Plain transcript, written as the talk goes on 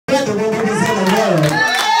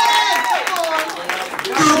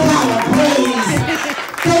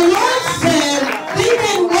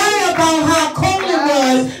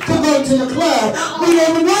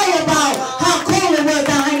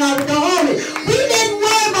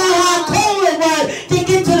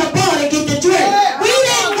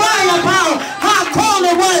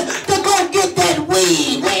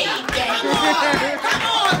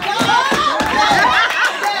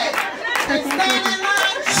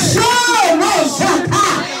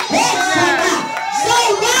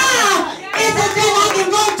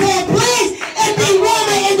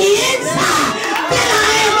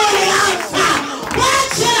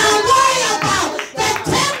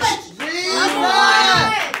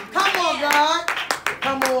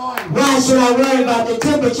should I worry about the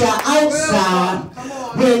temperature outside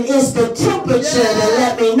when it's the temperature that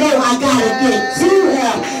let me know I got to get to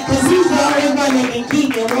him? Because he's the only one that can keep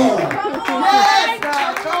me warm. Yes,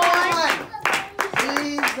 God. Come on.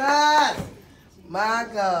 Jesus. My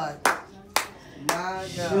God. My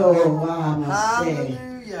God. Sure, why I must say.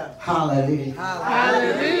 Hallelujah. Hallelujah.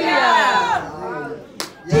 Hallelujah.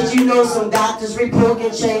 Did you know some doctor's report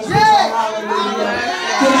can change with your hallelujah?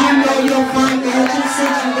 Did you know your financial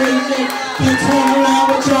situation can turn around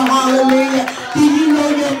with your hallelujah? Did you know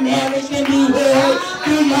your marriage can be healed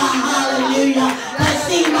through your hallelujah? But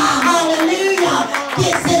see, my hallelujah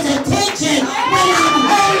gets his attention when I'm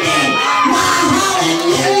hurting. My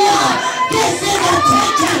hallelujah gets his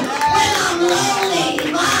attention when I'm lonely.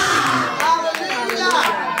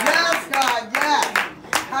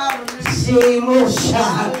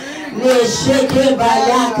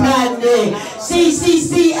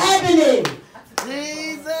 See, Ebony.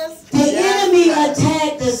 Jesus. The enemy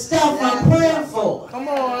attacked the stuff I'm praying for. Come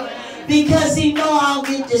on. Because he know I'll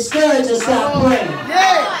get discouraged and stop praying.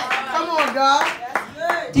 Yeah. Come on, God.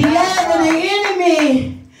 The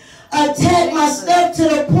enemy attacked my stuff to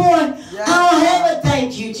the point I don't have a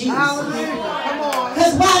thank you, Jesus. Hallelujah. Come on.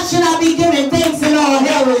 Because why should I be giving thanks and all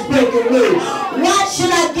hell is breaking loose? Why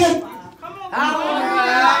should I give...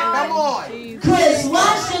 Hallelujah. Come on. Chris,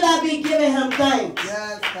 why should I be giving him thanks?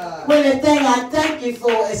 Yes, God. When the thing I thank you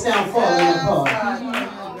for is now falling apart.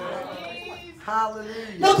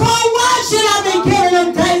 Hallelujah. Nicole, why should I be giving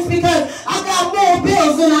him thanks? Because I got more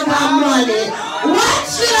bills than I got money. Why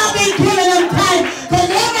should I be giving him thanks? Because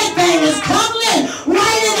everything is coming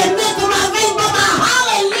right in the midst of my face. But my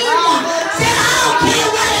hallelujah said, I don't care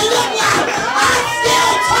what it looks like. I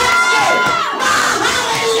still trust you. My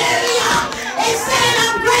hallelujah is saying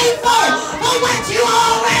I'm grateful for what you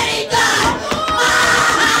already done.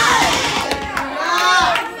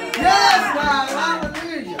 Yes, God.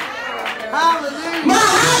 Hallelujah. Hallelujah. My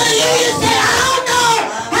hallelujah said, I don't know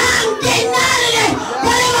how I'm getting out of this,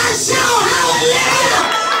 but if I show hallelujah,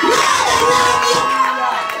 Lord, I love you.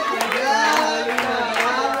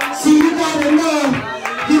 See, you gotta learn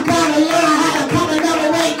how to come another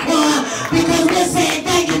way, Quan, because we're saying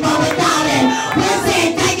thank you, but without it. We're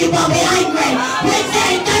saying thank you, but we're angry. We're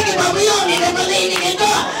saying thank you, but we don't even believe you can do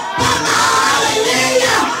it. But my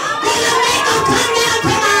hallelujah gonna make them come down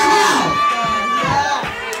to my house.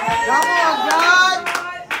 Come on, God.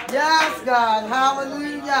 Yes, God.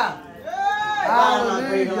 Hallelujah.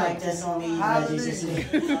 Hallelujah. Like this on me,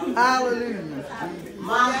 Hallelujah. Hallelujah.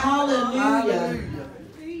 My hallelujah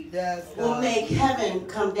Yes, will God. make heaven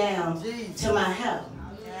come down to my hell.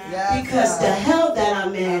 Yes, Because God. the hell that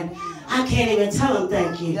I'm in, I can't even tell him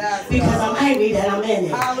thank you. Yes, Because God. I'm angry that I'm in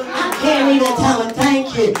it. Hallelujah. I can't even tell him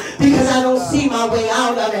thank you because I don't see my way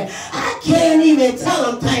out of it. I can't even tell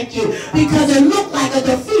him thank you because it looked like a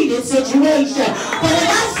defeated situation. But if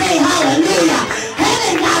I say hallelujah,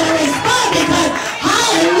 heaven got to respond because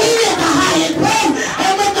hallelujah is the highest praise.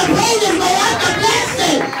 And when the praises go up, the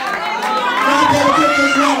blessing. God better get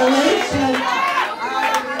this revelation.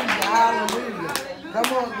 Hallelujah. Hallelujah. Come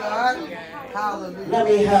on, God. Hallelujah. Let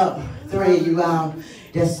me help three of you out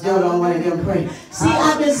that still don't want to them pray. See,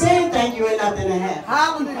 I've been saying thank you and nothing to happen.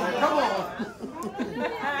 Hallelujah. Come on.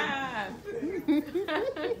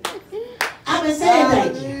 I've been saying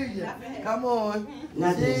thank you. Hallelujah. Come on.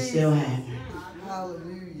 Nothing's still happening.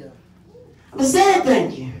 Hallelujah. I've been saying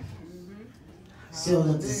thank you. Still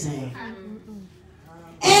look the same.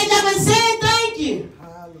 And I've been saying thank you.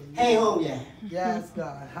 Hallelujah. Ain't home yet. Yes,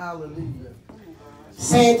 God. Hallelujah.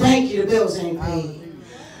 Saying thank you, the bills ain't paid.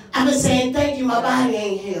 I've been saying thank you, my body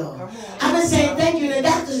ain't healed. I've been saying thank you, the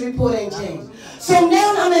doctor's report ain't changed. So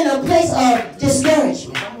now I'm in a place of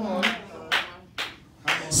discouragement.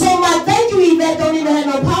 So my thank you event don't even have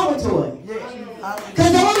no power to it.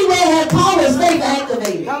 Because the only way it has power is faith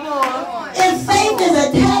activated. Come on. And faith is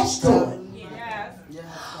attached to it.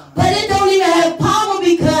 But it don't even have power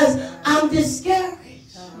because I'm discouraged.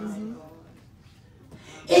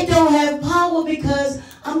 It don't have power because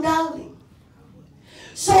I'm doubting.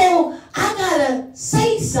 So I gotta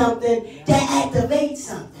say something that activates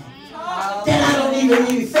something that I don't even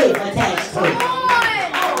need faith attached to it.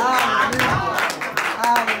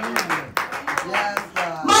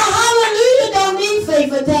 My hallelujah don't need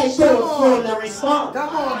faith attached to it for the response.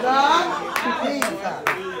 Come on, God.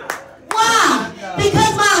 Why?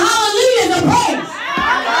 Because my hallelujah is a praise.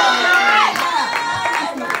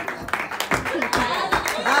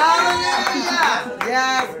 Hallelujah.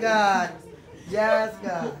 Yes, God. Yes,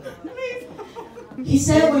 God. He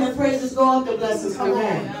said when the praises go up, the blessings come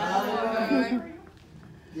down.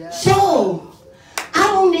 So, I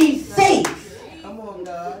don't need faith Come on,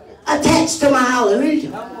 God. attached attached to my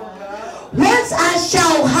hallelujah. Once I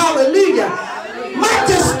shout hallelujah, my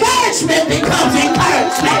discouragement becomes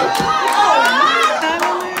encouragement.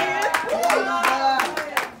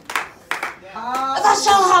 If I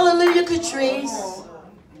shout hallelujah, Catrice,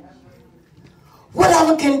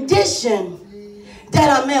 whatever condition that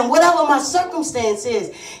I'm in, whatever my circumstance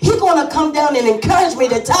is, he's going to come down and encourage me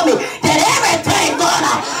to tell me that everything's going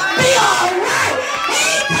to be all right.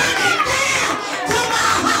 He's coming down to my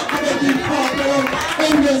heart. I'm going to be confident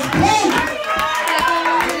in this place.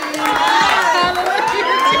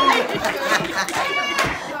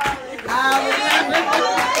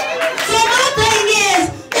 So my thing is,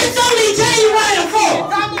 it's only January the 4th.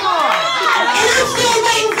 And I'm still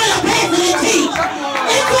waiting for the pastor to teach.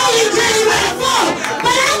 It's only January the 4th.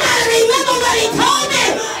 But I gotta remember what he told me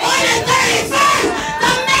on the 31st to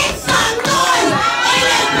make some noise in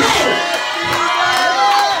this place.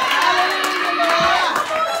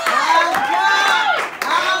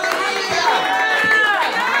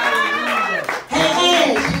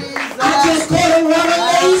 Hey, I just got a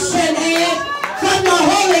revelation here from the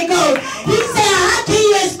Holy Ghost. He said, how can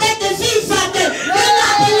you expect to see something you're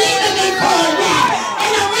not believing me for yet?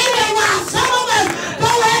 And the reason why some of us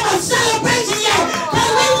don't have a celebration yet,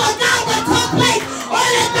 because we forgot what took place on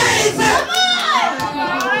the 31st.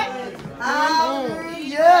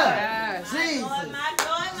 Hallelujah. Jesus.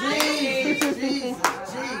 Jesus.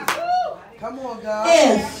 Come on, God.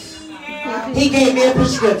 If he gave me a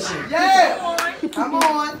prescription. Yeah. Come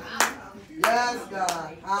on. Yes,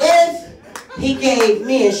 God. If he gave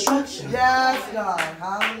me instruction. Yes, God.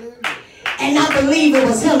 Hallelujah. And I believe it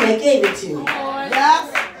was him that gave it to me.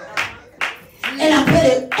 Yes. And I put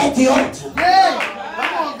it at the altar. Yeah.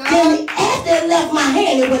 Come on, God. Then after it left my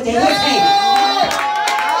hand, it went to his hand.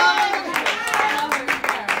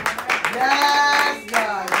 Yes,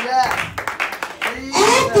 God. Yes.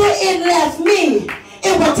 After it left me,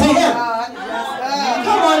 it went to him. God. Yes,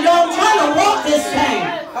 Come on, y'all, I'm trying to walk this thing.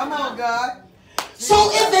 God. Come on, God. So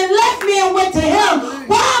if it left me and went to him,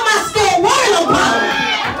 why am I still worried about it?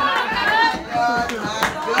 God, my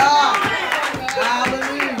God.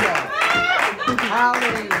 Hallelujah.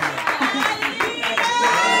 Hallelujah.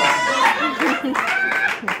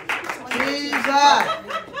 Jesus.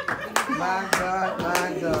 My God,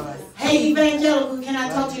 my God. Hey, evangelical, can I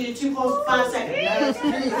talk to you in 2.5 seconds? Yes,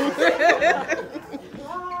 Jesus.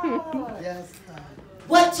 Yes, God.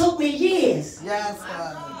 What took me years Yes,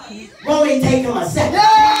 God. won't even take him a second.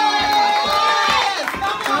 Yes!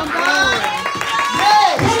 Come on, God.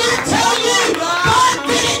 Yes! Can I tell you, God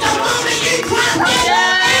did it the moment you dropped it.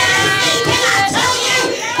 And can I tell you,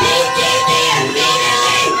 he did it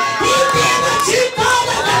immediately. He did what you thought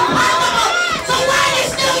was impossible. So why are you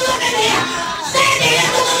still looking here? Standing here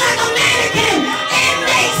looking like a mannequin. It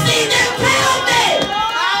makes me to tell me.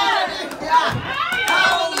 Hallelujah!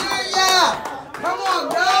 Hallelujah! Come on,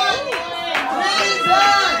 God!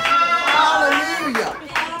 Jesus! Hallelujah!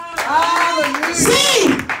 Hallelujah! See,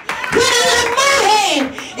 when it left my hand,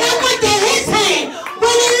 it went to his hand.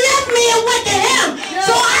 When it left me, it went to him.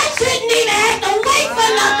 So I shouldn't even have to wait for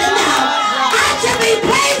nothing now. I should be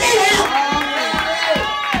praising him.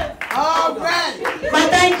 All right! But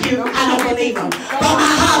thank you, I don't believe him. But my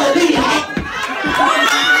hallelujah.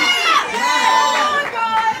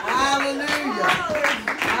 Hallelujah!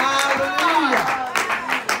 Hallelujah!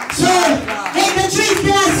 So, hey, Patrice,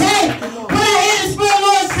 can I say what I hear the Spirit of the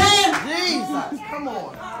Lord saying? Jesus! Come on!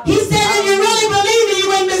 He said, if you really believe me, you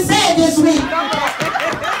wouldn't be sad this week.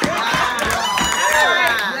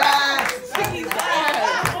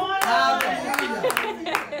 Hallelujah!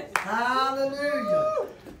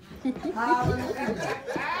 Hallelujah!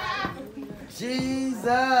 Jesus! Can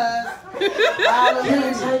I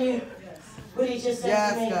Hallelujah! tell you what he just said to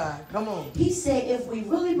Yes, me? God. Come on. He said, if we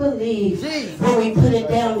really believe Jesus. when we put it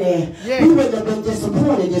down there, Yeah. we wouldn't have been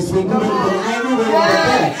disappointed this week. We would have been angry. We would have been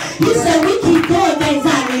Yeah. bitter. He said, we keep doing things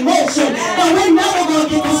out of emotion, and we're never going to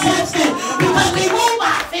get the substance because we move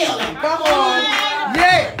by feeling. Come on.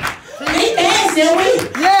 Yeah. We dancing, we.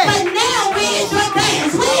 Yeah. But now we in your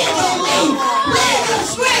dance, we in your lead, we in your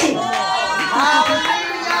scream.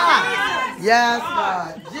 Hallelujah. Yes,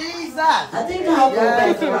 God. Jesus. I think I'll go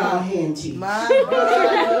Yes, back around God. here and teach. My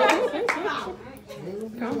God.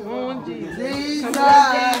 Come on, Jesus.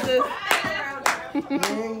 Jesus.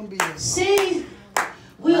 See,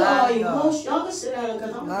 we My are God. emotional. Y'all can sit down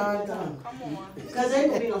because I'm My going to God. because there ain't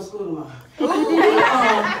going to be no school tomorrow. We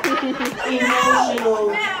are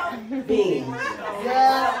emotional beings.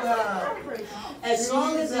 Yes, God. As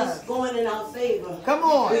long as it's going in our favor, Come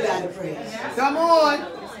on. we got to praise. Come on.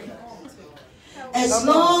 As Come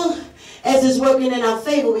long as it's working in our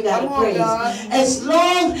favor, we gotta Come on, praise. God. As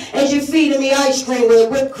long as you're feeding me ice cream with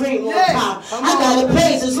whipped cream on top, I gotta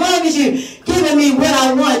praise. As long as you're giving me what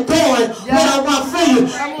I want, doing what I want for you,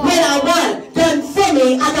 what I want done for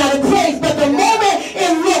me, I gotta praise. But the moment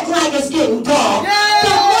it looks like it's getting dark,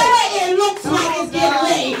 the moment it looks like it's getting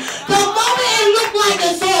late, the moment it looks like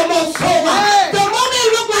it's almost over, the moment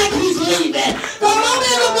it looks like he's leaving, the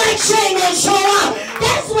moment it looks like she ain't gonna show up,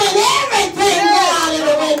 that's when everything go out of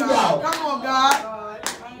the window. Come on, God.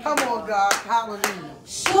 Come on, God. Hallelujah.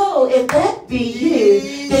 So if that be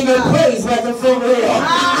you, then your praise wasn't for real.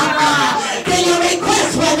 Then your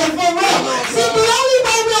request wasn't for real. See, the only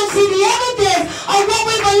way we'll see the evidence of what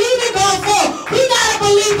we believe in God for, we gotta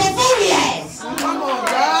believe before we ask. Come on,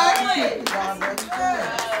 God.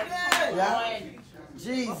 Yeah.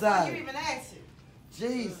 Jesus.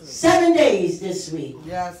 Jesus. 7 days this week.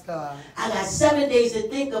 Yes, God. I got 7 days to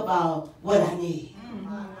think about what I need.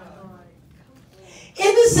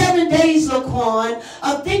 In the 7 days, Laquan,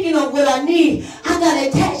 of thinking of what I need, I got to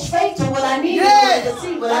attach faith to what I need in order to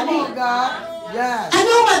see what I Come need. on, God. Yes. I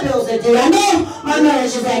know my bills are due. I know my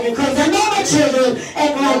marriage is acting crazy. I know my children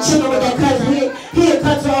acting like children with their cousin here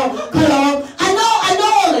cut off. I know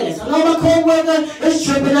all of this. I know my co-worker is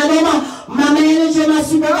tripping. I know my manager, my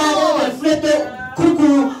supervisor, that flipped it.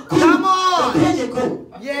 Come on. Pigeon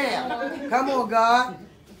coop. Yeah. Come on, God.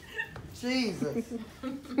 Jesus.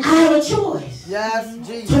 I have a choice. Yes,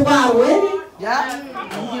 Jesus. To buy winning Yeah.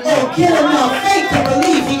 or get enough faith to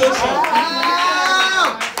believe he is true.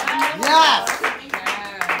 Yes.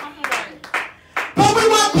 But we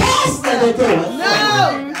want pastor to do it.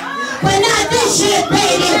 No. But not this year,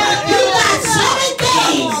 baby. You got 7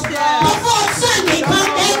 days before Sunday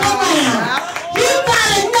come back around. You got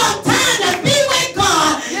enough time to be with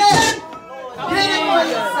God. Get it for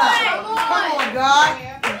yourself. Come on, God.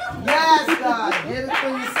 Yes, God. Get it for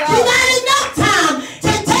yourself. You got enough time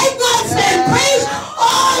to take notes and preach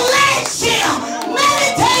all last year.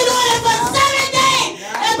 Meditate on it for 7 days.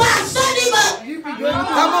 And by Sunday,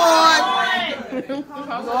 Come on.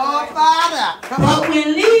 Lord Father. Come but on. we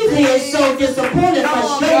leave here so disappointed,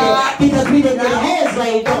 frustrated, because we didn't get our hands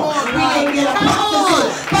laid on. We didn't get a prophecy.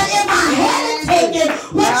 But if I hadn't taken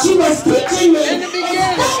what she was teaching me and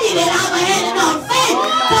studied it, I would have had enough faith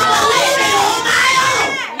to believe it on my own.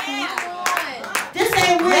 This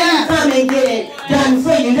ain't where you come and get it done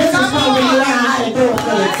for you. This is how we learn how to do it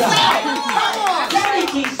for yourself. Let me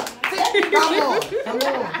teach you. Come on. Come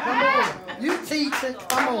on. Come on. You teach it.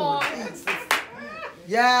 Come on. Jesus.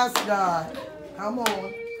 Yes, God. Come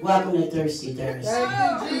on. Welcome to Thirsty Thursday.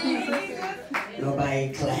 Thank you, Jesus. Nobody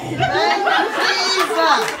clapped. Thank you,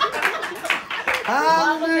 Jesus.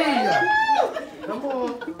 Hallelujah. Come on.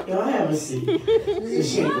 Y'all have a seat.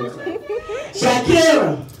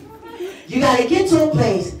 Shakira, you got to get to a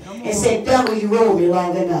place and say, devil, you rolled me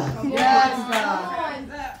long enough. Yes, God.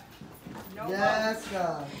 Yes,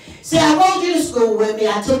 God. See, I rolled you to school with me.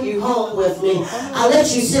 I took you home with me. I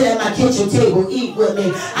let you sit at my kitchen table, eat with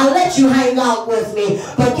me. I let you hang out with me.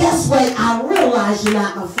 But guess what? I realized you're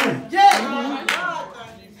not my friend. Yeah.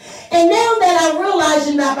 And now that I realize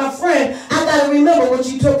you're not my friend, I got to remember what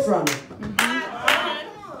you took from me.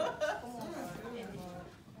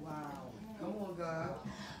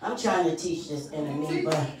 I'm trying to teach this enemy,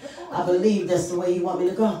 but I believe that's the way you want me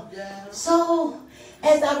to go. So,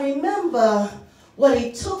 as I remember what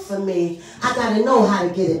he took from me, I got to know how to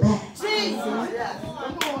get it back.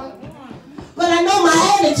 But I know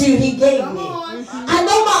my attitude he gave me. I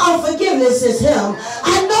know my unforgiveness is him.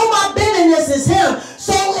 I know my bitterness is him.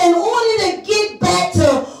 So in order to get back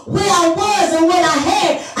to where I was and what I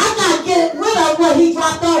had, I got to get rid of what he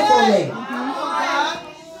dropped off on me.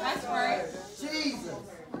 That's right. Jesus.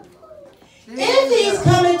 If he's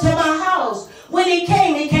coming to my house, when he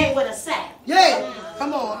came with a sack. Yeah.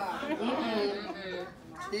 Come on.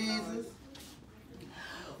 Jesus.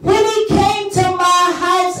 When he came to my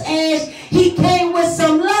house, and he came with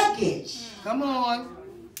some luggage. Come on.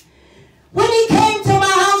 When he came to my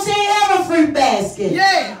house, he didn't have a fruit basket.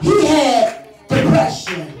 Yeah. He had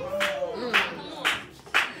depression.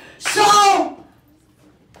 So,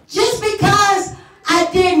 just because I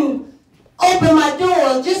didn't open my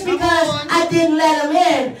door, just because I didn't let him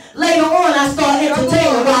in, later on I started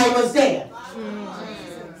entertaining while he was there.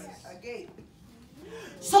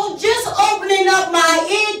 So just opening up my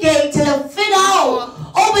ear gate to figure out,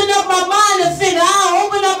 open up my mind to figure out,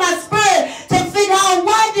 open up my spirit to figure out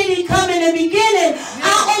why did he come in the beginning.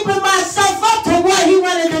 I opened myself up to what he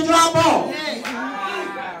wanted to drop on.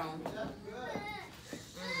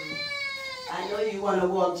 I know you you want to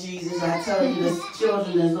walk Jesus, I tell you the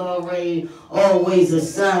children is always a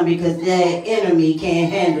son because their enemy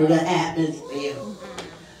can't handle the atmosphere.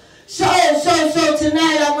 So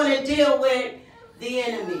tonight I want to deal with the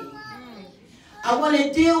enemy. I want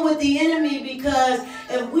to deal with the enemy because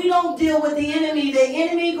if we don't deal with the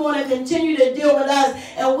enemy going to continue to deal with us,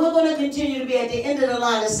 and we're going to continue to be at the end of the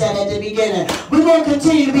line instead at the beginning. We're going to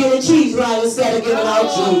continue to be the cheese line instead of giving out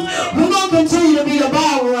cheese. We're going to continue to be the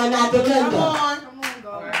bar run, not the blender.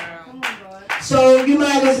 So you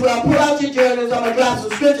might as well pull out your journals. I'm going to drop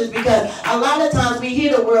some scriptures because a lot of times we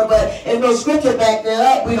hear the word, but if no scripture back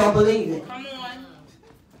there up, we don't believe it.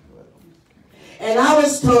 And I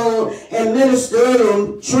was told in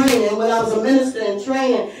ministerial training, when I was a minister in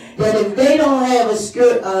training, that if they don't have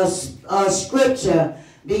a scripture,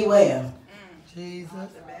 beware. Jesus.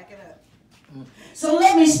 So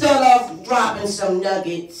let me start off dropping some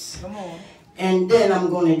nuggets. Come on. And then I'm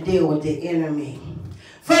going to deal with the enemy.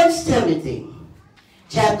 1 Timothy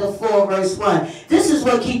chapter 4, verse 1. This is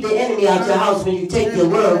what keeps the enemy out your house when you take your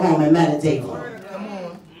word home and meditate on it. Come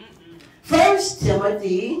on. 1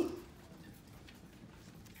 Timothy.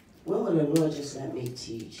 When will the Lord just let me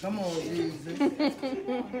teach? Come on, Jesus.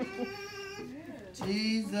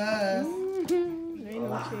 Jesus.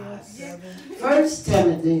 1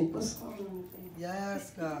 Timothy. What's going on?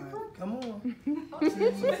 Yes, God. Come on.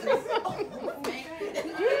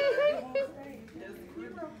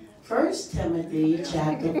 1 Timothy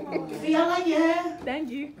chapter 4. Feel like your hair?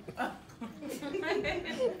 Thank you.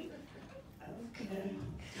 Okay.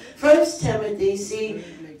 1 Timothy, see,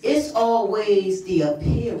 it's always the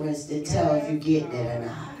appearance that tells you getting it or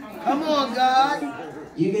not. Come on, God.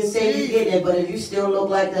 You can say you get it, but if you still look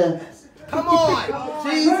like the... Come on.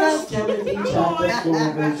 1 Jesus. Timothy chapter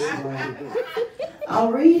 4, verse 1.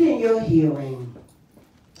 I'll read in your hearing.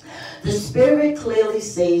 The Spirit clearly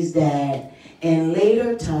says that in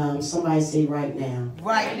later times, somebody say right now.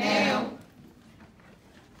 Right now.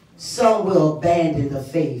 Some will abandon the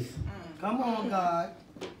faith. Come on, God.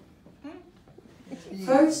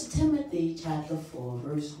 1 Timothy chapter 4,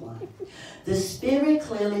 verse 1. The Spirit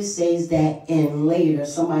clearly says that in later,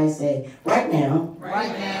 somebody say, right now.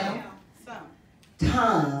 Right now.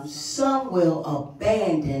 Times, some will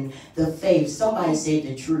abandon the faith. Somebody say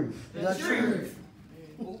the truth. The truth.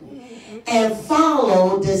 And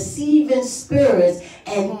follow deceiving spirits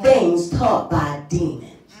and things taught by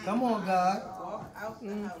demons. Come on, God.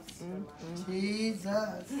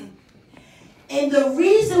 Jesus. And the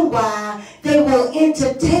reason why they will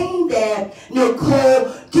entertain that,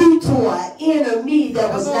 Nicole, due to an enemy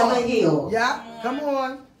that was never healed. Yeah, come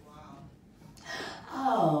on.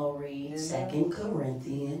 I'll read 2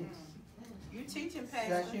 Corinthians. You teaching,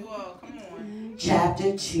 Pastor. You are. Come on.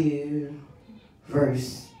 Chapter 2,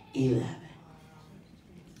 verse 11.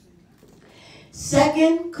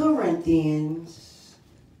 2 Corinthians,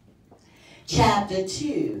 chapter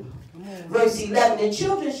 2. Verse 11, the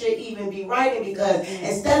children should even be writing because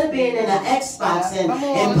instead of being in an Xbox and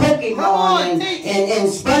Pokemon and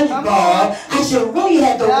SpongeBob, I should really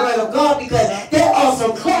have the word of God because there are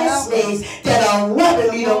some classmates that are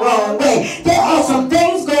rubbing me the wrong way. There are some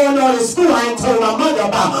things going on in school I ain't told my mother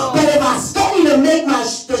about. But if I study to make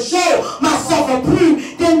the show myself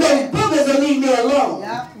approved, then those boogers will leave me alone.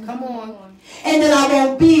 Yeah, come on. And then I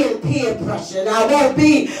won't be in peer pressure. And I won't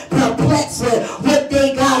be perplexed with what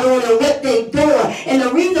they got on and what they doing. And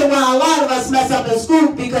the reason why a lot of us mess up in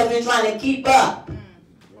school because we're trying to keep up.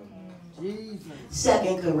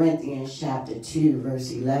 2 Corinthians chapter 2,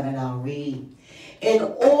 verse 11, I'll read. In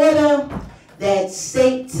order that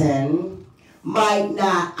Satan might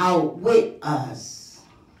not outwit us.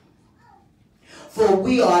 For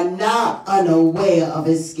we are not unaware of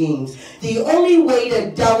his schemes. The only way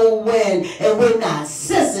the devil wins is we're not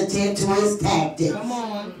sensitive to his tactics. Come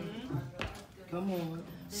on. Come on.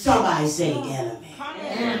 Somebody say enemy.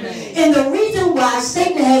 And the reason why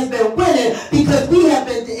Satan has been winning because we have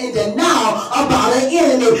been in denial about an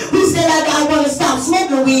enemy. We said I want to stop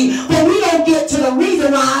smoking weed, but we don't get to the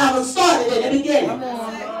reason why I ever started in the beginning. Come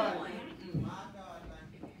on.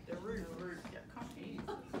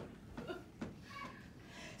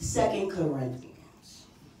 2 Corinthians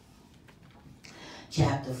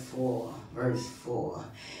chapter 4, verse 4.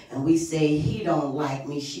 And we say, he don't like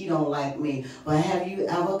me, she don't like me. But have you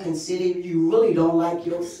ever considered you really don't like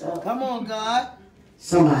yourself? Come on, God.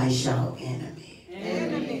 Somebody shout enemy.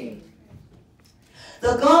 Enemy.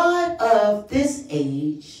 The God of this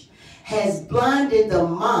age has blinded the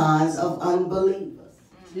minds of unbelievers.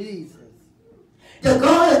 Jesus. The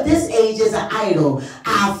God of this age is an idol,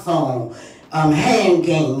 iPhone, hand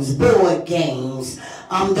games, board games,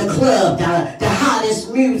 the club, the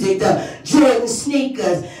hottest music, the Jordan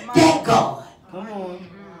sneakers. That God. Come on.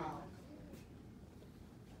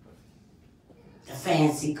 The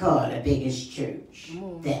fancy car, the biggest church.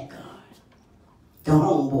 That God. The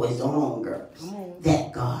homeboys, the homegirls.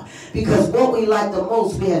 That God. Because what we like the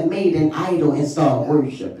most, we have made an idol and start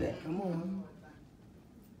worshiping. Come on.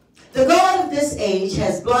 The God of this age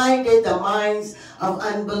has blinded the minds of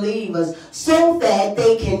unbelievers so that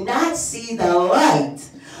they cannot see the light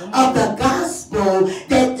of the gospel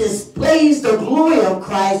that displays the glory of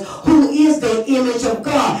Christ, who is the image of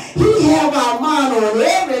God. He have our mind on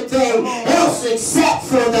everything else except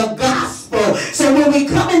for the gospel. So when we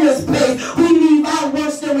come in this place, we leave out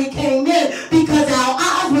worse than we came in, because our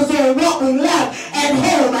eyes was on what we left at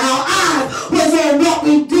home. Our eyes was on what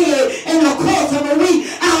we did in the course of a week.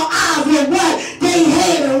 Our eyes were what they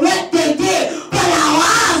had and what they did, but our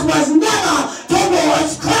eyes was never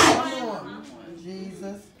towards Christ.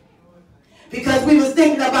 Because we was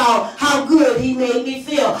thinking about how good he made me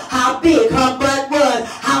feel, how big her butt was,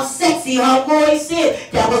 how sexy her voice is.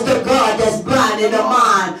 That was the God that's blinding the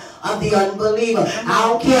mind of the unbeliever. I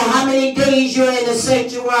don't care how many days you're in the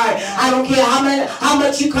sanctuary. I don't care how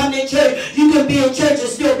much you come to church. You can be in church and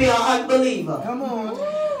still be an unbeliever. Come on.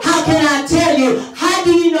 How can I tell you? How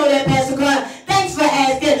do you know that, Pastor Clark? Thanks for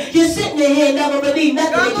asking. You're sitting in here and never believe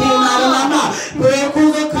nothing that came out of my mouth.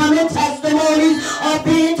 Miracles are coming, testimonies are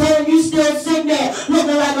being told. You still sitting there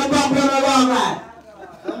looking like a bump on a long ride.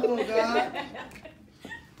 Come on, God.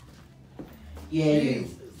 Yeah, you.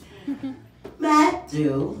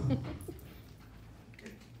 Matthew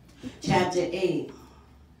chapter 8,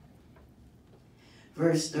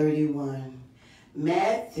 verse 31.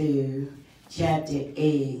 Matthew chapter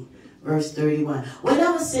 8, verse 31. When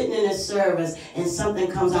I was sitting in a service and something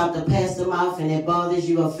comes out the pastor's mouth and it bothers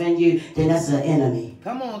you, offend you, then that's an enemy.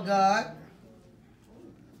 Come on, God.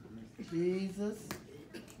 Jesus.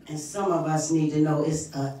 And some of us need to know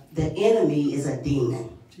the enemy is a demon.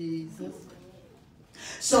 Jesus.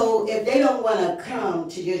 So if they don't want to come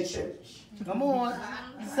to your church, come on,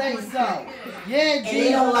 say so. Yeah, Jesus. And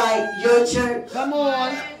they don't like your church, come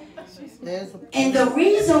on. And the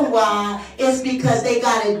reason why is because they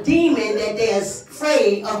got a demon that they're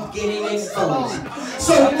afraid of getting exposed.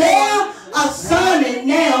 So their assignment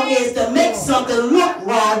now is to make something look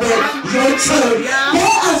wrong with your church.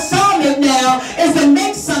 Their assignment now is to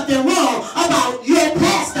make something wrong about your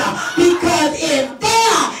pastor. Because if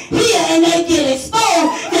they're here and they get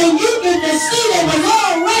exposed, then you get to see they was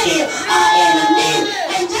already our enemy.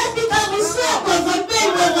 And just because we slept with them, been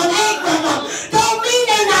with them, ate with them, don't mean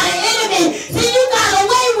they're not an enemy. See, you got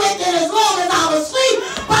away with it as long as I was asleep,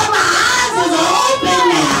 but my eyes are open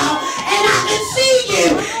now, and I can see you.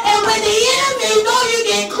 And when the enemy know you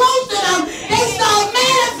get close to them, they start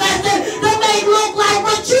manifesting to make look like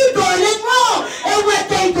what you doing is wrong and what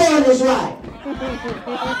they doing is right.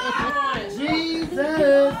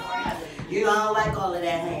 Jesus. You know, I don't like all of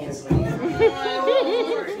that hands.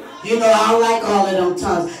 You know, I don't like all of them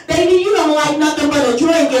tongues. Baby, you don't like nothing but a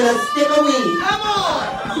drink and a stick of weed. Come on.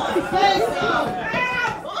 Say so.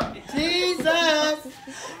 Jesus.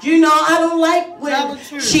 You know, I don't like when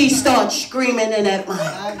she starts screaming in that mic.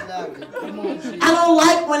 I love it. Come on, Jesus. I don't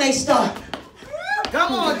like when they start.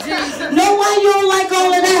 Come on, Jesus. Know why you don't like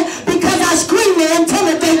all of that? Because I scream to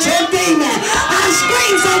intimidate your demon. I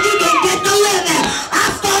scream so you can get delivered. I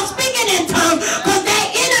start speaking in tongues because that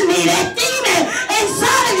enemy, that demon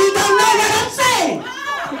inside of you don't know what I'm saying.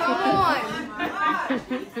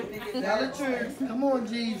 Tell the truth. Come on,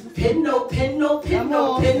 Jesus. Pinno, pinno,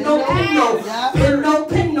 pinno, pinno, pinno, pinno,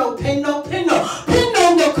 pinno, pinno, pinno,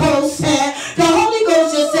 pinno, Nicole said. The Holy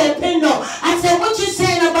Ghost just said pinno. I said, what you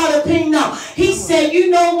saying about a pinno? He said, you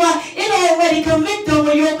know what? It already convicted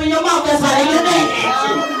when you open your mouth. That's how they get in.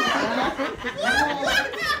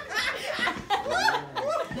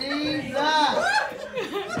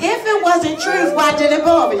 If it wasn't truth, why did it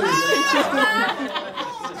bother you?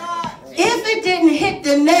 If it didn't hit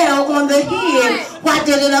the nail on the head, why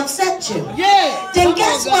did it upset you? Yeah. Then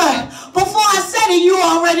guess what? Before I said it, you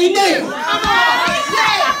already knew. Come on.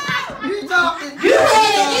 Yeah. You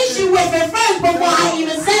had an issue with it first before I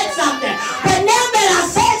even said something. But now that I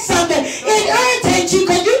said something, it irritates you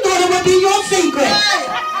because you thought it would be your secret.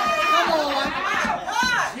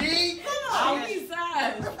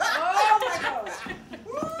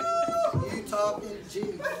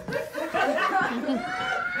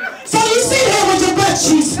 So you sit here with your butt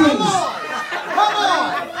cheeks squeezed. Come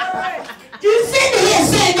on. You sitting here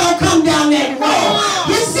saying don't come down that road.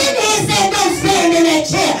 You sitting here saying don't stand in that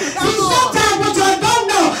chair. See, sometimes what you don't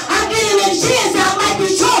know, I get in the chair so I might be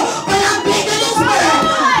short, but I'm bigger than this world.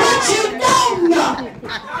 But you don't know.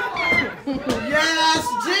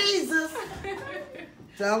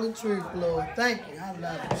 Tell the truth, Lord. Thank you. I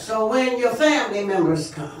love it. So when your family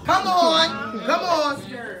members come. Come on. Come on.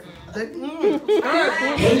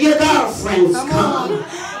 And your girlfriends come.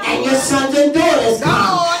 And your sons and daughters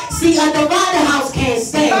come. See, a divided house can't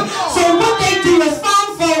stand. So what they do is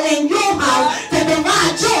find folk in your house to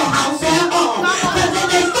divide your house at home. Because if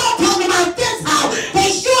they start talking about this house, they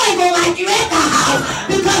sure ain't gonna like you at the house.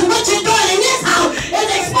 Because what you're doing in this house is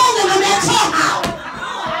exposing them at your house.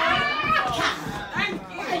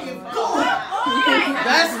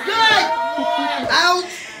 That's good. Ouch.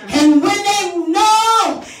 And when they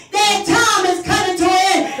know their time is coming to an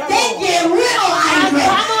end, they get real angry.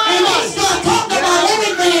 And they start talking about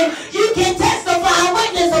everything you can testify and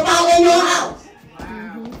witness about in your house.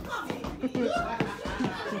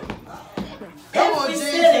 Come on,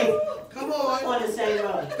 Jesus. Come on. On the same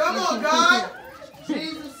road. Come on, God.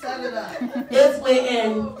 Jesus set it up. If we're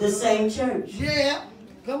in the same church. Yeah.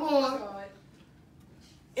 Come on.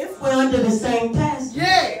 If we're under the same pastor.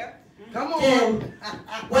 Yeah. Come on. Then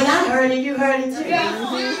when I heard it, you heard it too.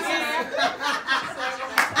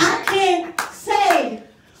 I can't say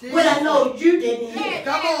what I know you didn't hear.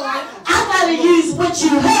 Come on. I gotta use what you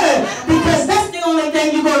heard because that's the only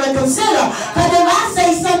thing you're gonna consider. Because if I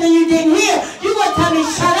say something you didn't hear, you're gonna tell me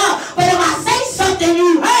shut up. But if I say something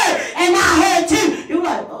you heard and I heard too, you're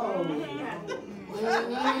like, oh.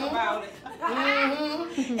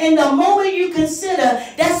 And the moment you consider,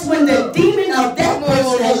 that's when the demon of that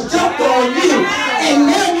person has jumped on you. And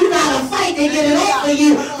now you gotta fight to get it off of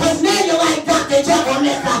you. Because now you're like Dr. Jekyll,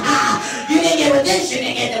 Mr. Hyde. You didn't get with this, you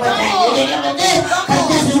didn't get with that, you didn't get with this. Because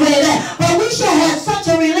this is where that. But we should have such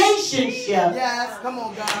a relationship. Yes, come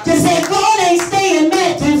on, God. To say God ain't staying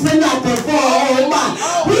Matthew for nothing for a whole month.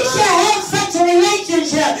 We should have such a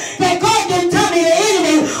relationship that God didn't tell me the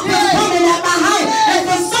enemy was coming at my height. And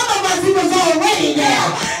for some of us, he was already there.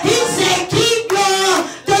 He said, keep your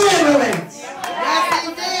deliverance. Yes, he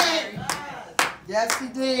did. Yes, he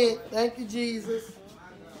did. Thank you, Jesus.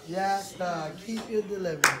 Yes, God. Keep your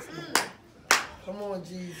deliverance. Come on,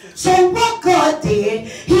 Jesus. So what God did,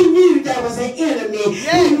 he knew there was an enemy.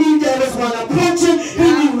 He knew there was one approaching. He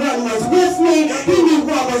knew one was with me. He knew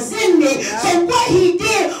one was in me. So what he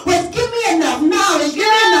did was give me enough knowledge, give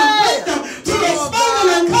me enough wisdom to expose him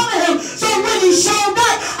and cover him. So when he showed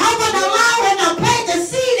up, I wouldn't allow him to plant the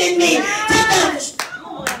seed in me.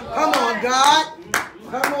 Come on, God.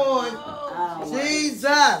 Come on.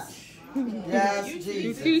 Jesus. Yes,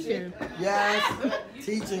 Jesus. Teaching. Yes.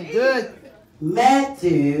 Teaching good.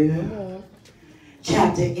 Matthew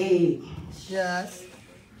chapter 8. Yes.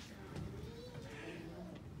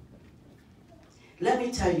 Let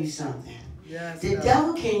me tell you something. Yes. The God.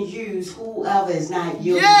 devil can use whoever is not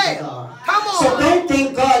yielding Yeah. to God. Come on. So don't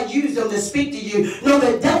think God used them to speak to you. No,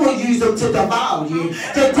 the devil used them to devour you.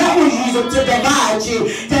 The devil used them to divide you.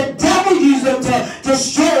 The devil used them to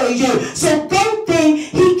destroy you. So don't think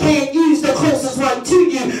he can't use the closest one to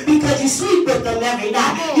you because you sleep with them every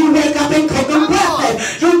night. You wake up and cook them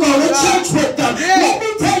breakfast. You go to church with them. Yeah. Let me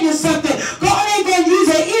tell you something. God ain't going to use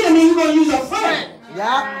an enemy. He's going to use a friend.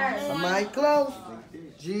 Yeah. Somebody close.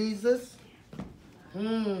 Jesus. I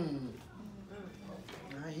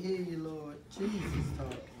hear you, Lord. Jesus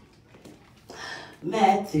talking.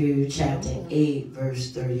 Matthew chapter 8,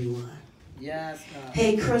 verse 31. Yes, God.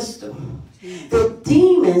 Hey, Crystal, the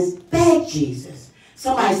demons begged Jesus.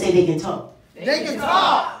 Somebody say they can talk. They can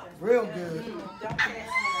talk. Real good.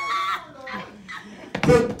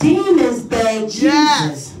 The demons begged Jesus.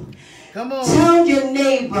 Yes. Come on. Tell your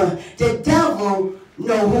neighbor the devil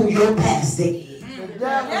know who your pastor is. The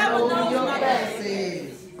devil knows who your pastor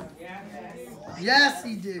is. Yes,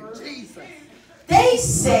 he did. Jesus. They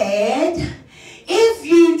said, if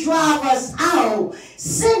you drive us out,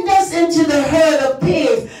 send us into the herd of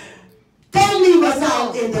pigs. Don't leave us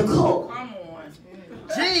out in the cold. Come on.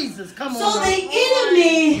 Jesus, come on. So the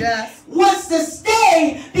enemy Yes. wants to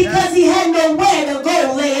stay because he had nowhere to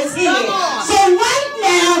go lay his head. Come on. So right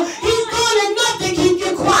now, he's doing enough to keep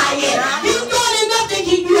you quiet. He's doing enough to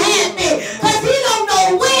keep you happy because he don't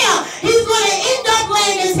know where he's going to end up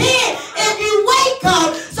laying his head if you wake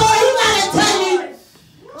up. So he got to tell you.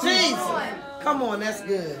 Jesus. Come on, that's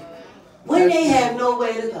good. When they have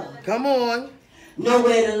nowhere to go. Come on.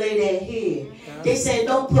 Nowhere to lay their head. They said,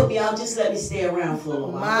 don't put me out, just let me stay around for a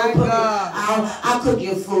while. My Don't put me- God. I'll cook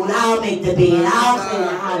your food, I'll make the bed, I'll clean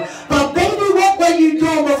the house. But baby, what were you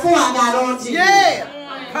doing before I got on to you?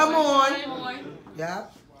 Yeah. Come on. Yeah.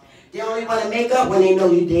 They only want to make up when they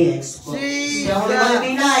know you dead. Jesus. They only want to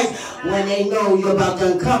be nice when they know you're about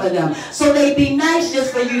to uncover them. So they be nice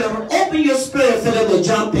just for you to open your spirit for them to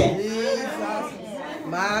jump in. Jesus.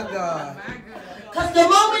 My God. Because Because the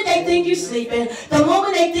moment they think you're sleeping, the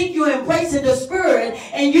moment they think you're embracing the spirit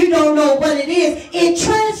and you don't know what it is, it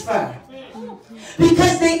transfers.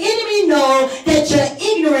 Because the enemy knows that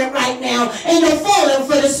you're ignorant right now and you're falling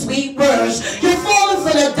for the sweet words. You're falling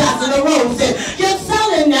for the dozen of roses. You're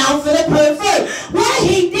selling now for the pervert. What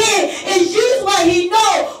he did is use what he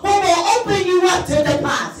knows who will open you up to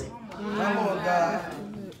deposit. Come on, God.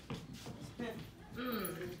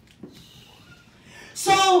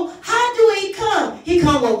 So how do he come? He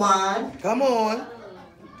come with wine. Come on.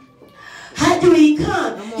 How do he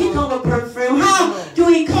come? He come with perfume. How do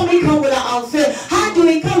he come? He come with an outfit. How do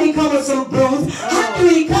he come? He come with some boots. How do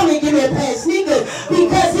he come and give me a pair of sneakers?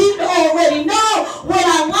 Because he already know what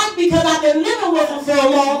I like because I've been living with him for a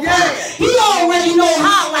long time. He already know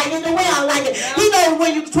how I like it, the way I like it. He knows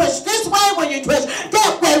when you twist this way, when you twist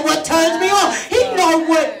that way, what turns me on. He knows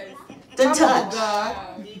what to touch. God.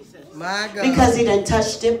 My God. Because he done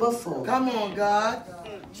touched it before. Come on, God.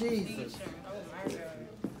 Jesus.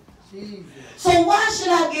 Jesus. So why should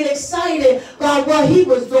I get excited about what he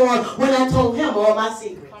was doing when I told him all my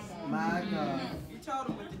secrets? My God. You told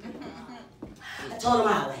him what to do. I told him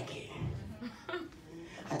I like it.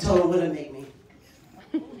 I told him what to make me.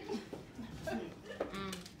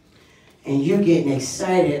 And you're getting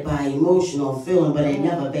excited by emotional feeling, but they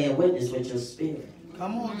never bear witness with your spirit.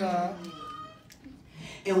 Come on, God.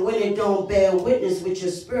 And when it don't bear witness with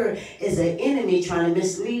your spirit, it's an enemy trying to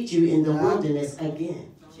mislead you in the wilderness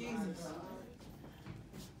again. Jesus.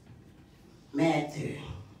 Matthew.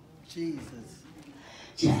 Jesus.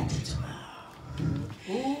 Chapter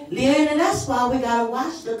 12. Leanna, that's why we got to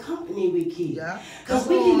watch the company we keep. Because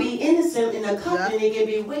we can be innocent and the company can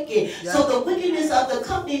be wicked. So the wickedness of the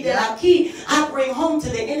company that I keep, I bring home to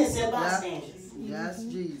the innocent bystanders. Yes,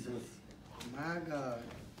 Jesus. My God.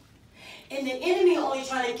 And the enemy only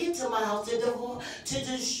trying to get to my house to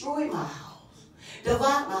destroy my house.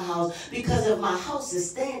 Divide my house. Because if my house is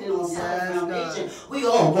standing on solid foundation, we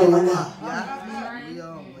all going up. Yeah. We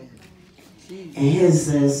all win. And his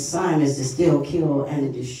assignment is to still kill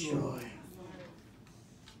and destroy.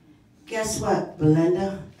 Guess what,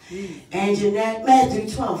 Belinda? And Jeanette, Matthew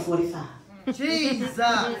 12:45. Jesus.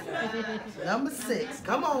 Number 6.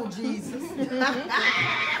 Come on, Jesus.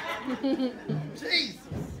 Jesus.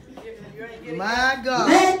 My God.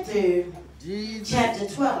 Matthew Jesus. chapter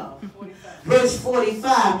 12, verse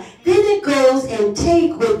 45. Then it goes and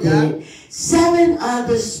take with it 7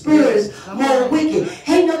 other spirits more wicked.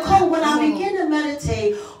 Hey, Nicole, when I begin to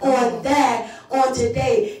meditate on that on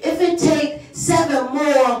today, if it takes 7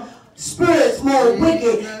 more spirits more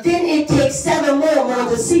wicked, then it takes 7 more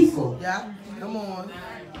deceitful. Yeah, come on.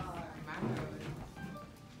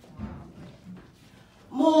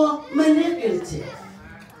 More manipulative.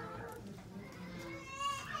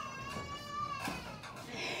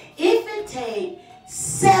 If it takes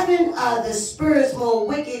 7 other spirits more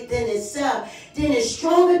wicked than itself, then it's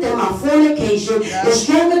stronger than my fornication, it's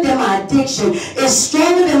stronger than my addiction, it's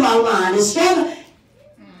stronger than my mind, it's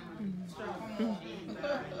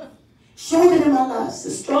stronger than my lust,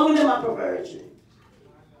 it's stronger than my perversion.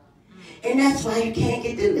 And that's why you can't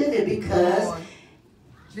get delivered, because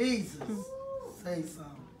Jesus, say something.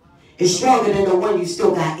 It's stronger than the one you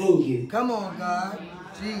still got in you. Come on, God.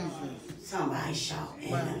 Jesus. Somebody shout,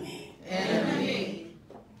 enemy. Enemy.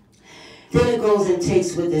 Then it goes and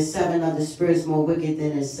takes with it 7 other spirits more wicked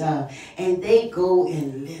than itself, and they go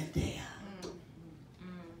and live there.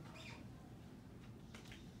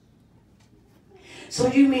 So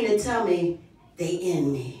you mean to tell me they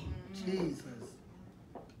in me? Jesus.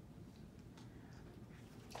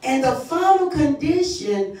 And the final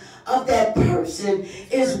condition of that person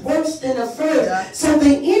is worse than the first. Yeah. So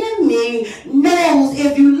the enemy knows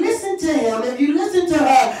if you listen to him, if you listen to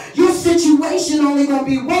her, your situation only going to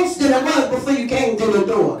be worse than it was before you came through the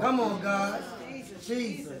door. Come on, God.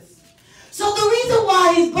 Jesus. So the reason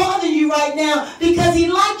why he's bothering you right now, because he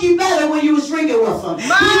liked you better when you was drinking with him. He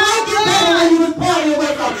liked you better when you was partying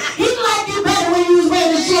with him. He liked you better when you was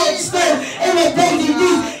wearing the short skirt and the baby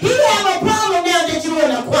jeans. He have a problem now that you're in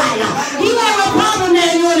a choir. He have a problem now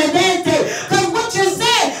you're in a dance tape. Because what you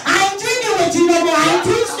said, I ain't drinking with you no more. I ain't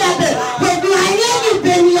two-stepping. But right now you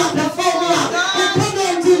bend me up and fold me up and put me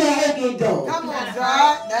into the achy door. Come on,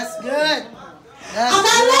 God. That's good. I'm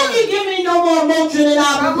not letting you give me no more Motrin and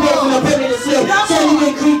ibuprofen to put me to sleep so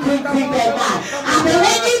you can creep at night. I've been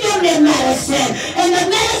letting you give me medicine, and the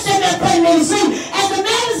medicine that put me to sleep. As a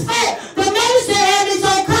matter of fact, the medicine had me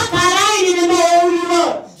so cockeyed I ain't even know who you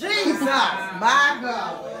were. Jesus, my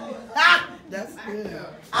God. Ah, that's good.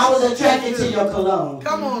 I was attracted to your cologne.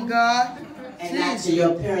 Come on, God. And not to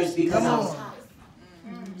your appearance because I was hot.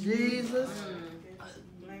 Jesus.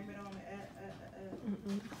 Blame it on the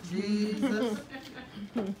Jesus.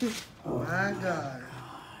 My God.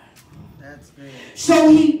 That's good.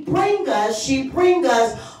 So she bring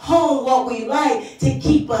us home what we like to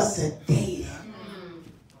keep us sedated.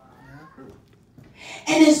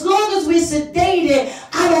 And as long as we're sedated,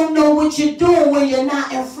 I don't know what you're doing when you're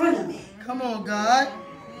not in front of me. Come on, God.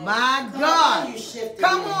 My God.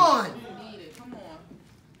 Come on.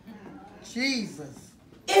 Jesus.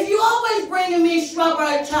 If you always bringing me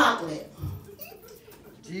strawberry chocolate,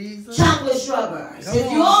 Jesus. chocolate strawberries. If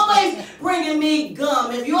you always bringing me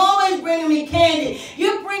gum, if you always bringing me candy,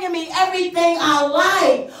 you're bringing me everything I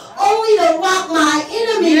like, only to rock my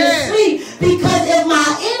enemy to sleep. Because if my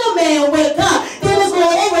inner man wake up, then it's going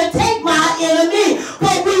to overtake my enemy.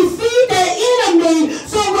 But we feed the enemy,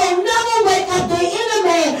 so we'll never wake up the inner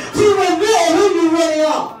man to reveal who you really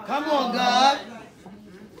are. Come on, God.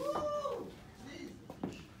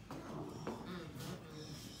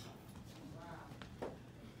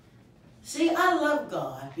 See, I love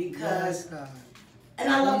God because, and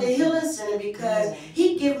I love the Healing Center because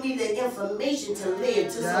He give me the information to live,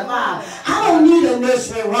 to survive. I don't need a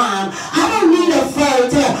nursery rhyme. I don't need a fairy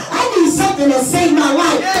tale. I need something to save my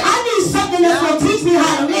life. I need something that's going to teach me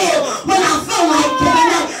how to live when I feel like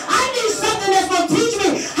giving up. I need something that's going to teach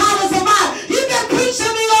me how to survive. You can preach to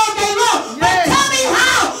me all day long, but tell me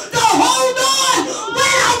how to hold on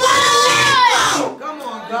when I want to let go. Come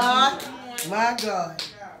on, God. My God.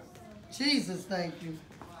 Jesus, thank you.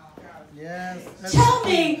 Yes. Tell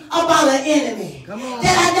me about an enemy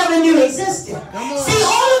that I never knew existed. Come on. See,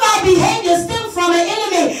 all of our behavior stems from an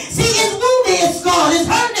enemy. See, it's wounded, it's scarred, it's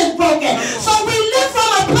hurt, it's broken. So we live from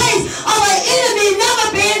a place of an enemy never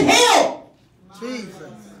being healed.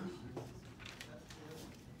 Jesus.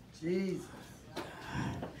 Jesus.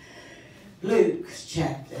 Luke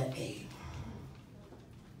chapter 8.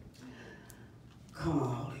 Come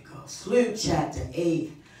on, Holy Ghost. Luke chapter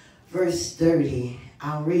 8. Verse 30,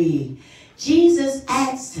 I'll read. Jesus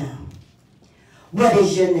asked him, what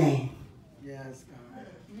is your name? Yes, God.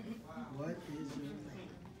 What is your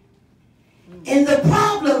name? And the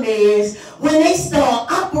problem is, when they start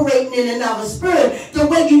operating in another spirit, the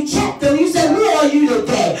way you check them, you say, who are you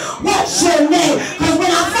today? What's your name? Because when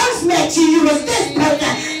I first met you, you was this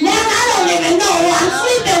person. Now I don't even know who I'm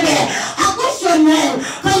sleeping with. What's your name?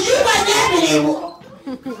 Because you weren't there anymore.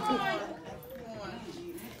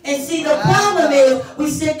 And see, the problem is, we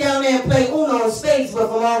sit down there and play Uno and spades with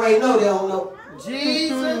them, already know they don't know.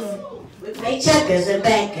 Jesus. We play checkers and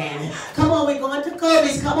backgammon. Come on, we're going to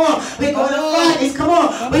Kirby's. Come on, we're going to Fridays. Come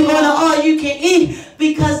on, we're going to all you can eat.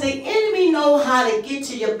 Because the enemy knows how to get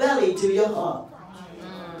to your belly, to your heart.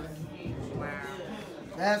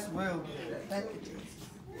 That's real good. Thank you, Jesus.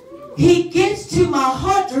 He gets to my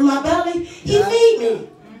heart through my belly. He feed me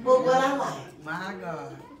with what I like. My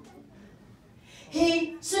God.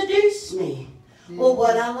 He seduced me with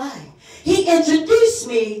what I like. He introduced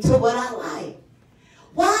me to what I like.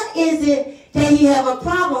 Why is it that he have a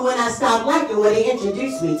problem when I stop liking what he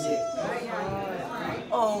introduced me to?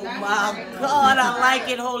 Oh my God, I like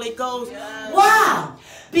it, Holy Ghost. Why?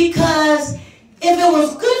 Because if it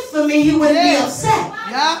was good for me, he wouldn't be upset.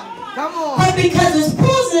 Yeah, come on. But because it's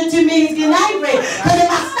poison to me, he's getting angry. Because if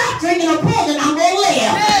I stop drinking the poison, I'm going to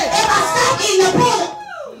live. If I stop eating the poison,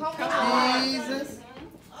 Jesus.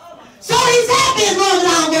 so he's happy as long as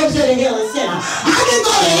I don't go to the Healing Center. I can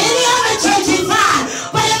go to any other church, he's fine.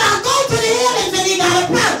 But if I go to the Healing Center, he got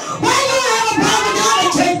a problem. Why do you have a problem with the other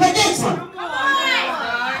church but this one?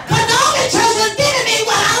 Because the other church is giving me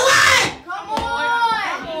what I like.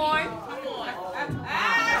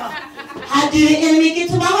 How did the enemy get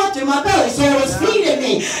to my heart through my belly? So it was feeding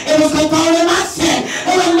me. It was controlling my sin.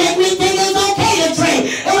 It would make me think it was okay to drink.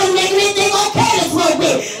 It would make me think okay to smoke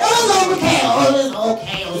weed. It was okay. Oh, it was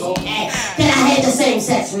okay. It was okay. Then I had the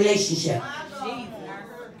same-sex relationship.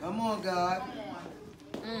 Come on, God.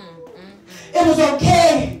 It was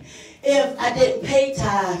okay if I didn't pay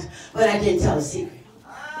tithes, but I didn't tell a secret.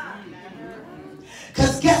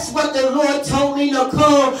 Because guess what the Lord told me,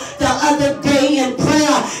 Nicole, the other day in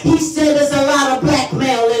prayer? He said there's a lot of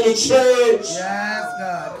blackmail in the church. Yes,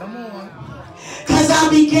 God. Come on. Because I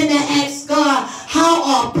began to ask God, how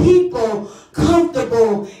are people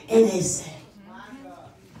comfortable in their sin?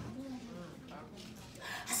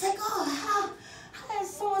 I said, God, how is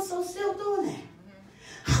so-and-so still doing that?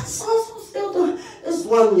 How is so-and-so still doing that? This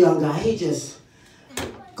one young guy, he just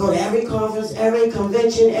go to every conference, every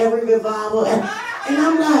convention, every revival, and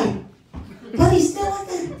I'm like, but he's still like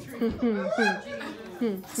that.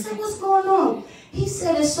 I said, what's going on? He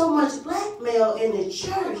said there's so much blackmail in the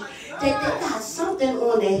church that they got something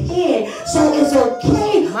on their head, so it's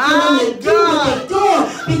okay for them to do what they're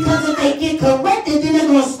doing Because if they get corrected, then they're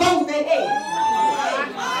going to expose their head.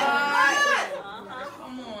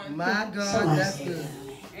 My God, that's good.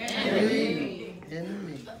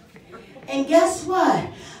 And guess what?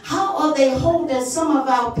 How are they holding some of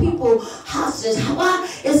our people hostage? Why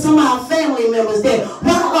is some of our family members there?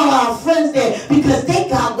 Why are our friends there? Because they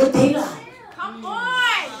got what they like. Come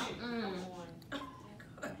on.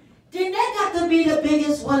 Then that got to be the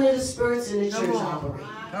biggest one of the spirits in the church operate.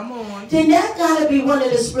 Come on. Then that got to be one of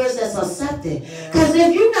the spirits that's accepted. Because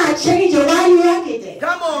if you're not changing, why you acting there?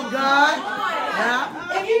 Come on, God. Yeah.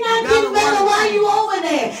 If you're not getting better, why you over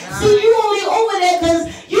there? See, you only over there because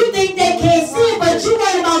you think they can't see it, but you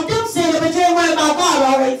worry about them seeing it, but you ain't worried about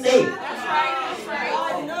God already seeing it. That's right.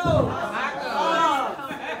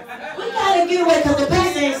 We got to get away because the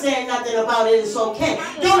pastor ain't saying nothing about it. It's okay.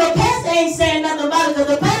 No, the pastor ain't saying nothing about it because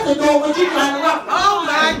the pastor doing what you trying to run. Oh,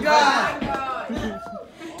 my God.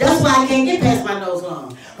 That's why I can't get past my nose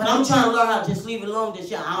long. But I'm trying to learn how to just leave it alone this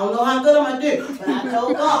year. I don't know how good I'm going to do, but I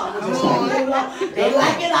told God. I'm just going to leave it alone. They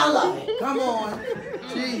like it, I love it. Come on.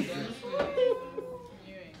 Jesus.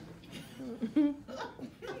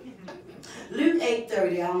 Luke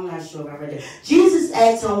 8:30, I'm not sure if I read it. Jesus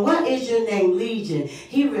asked him, what is your name, Legion?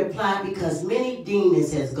 He replied, because many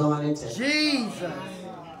demons has gone into him. Jesus.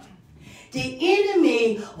 The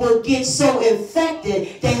enemy will get so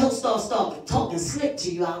infected that he'll start talking slick to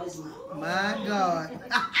you out his mouth. My God.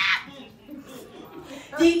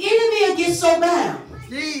 The enemy will get so bound.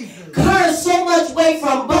 Jesus. Curse so much weight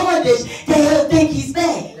from bondage that he'll think he's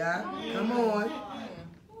bad. Yeah. Come on.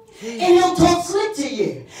 And he'll talk slick to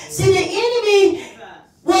you. See, the enemy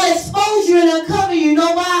will expose you and uncover you. You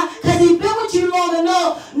know why? Because he's been with you long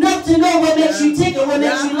enough to know what makes you tick and what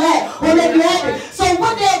makes you laugh, what makes you happy. So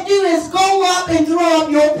what they'll do is go up and throw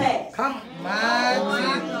up your past. Come, my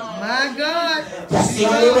God. That's the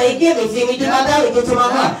only way he gives me. See me do my belly, get to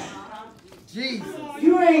my heart. Jesus.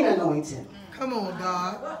 You ain't anointed. Come on,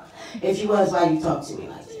 God. If you was, why you talk to me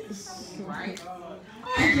like this?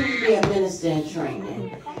 How can you be a minister in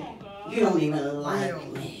training? You don't even like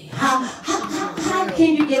me. How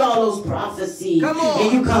can you get all those prophecies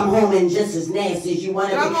and you come home and just as nasty as you want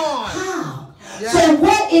to be? Come on. How? Yeah. So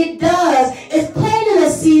what it does is planting a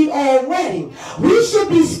seed already. We should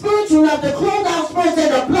be spiritual enough to close our spirits in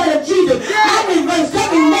the blood of Jesus. I reverse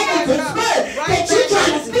every negative spirit that you're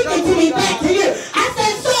trying to speak into me back to you. I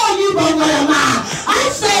said, so are you, but what am I? I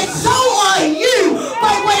said, so are you,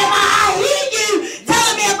 but what am I? I hear you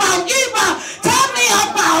telling me about you, but tell me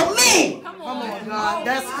about me. Come on, God.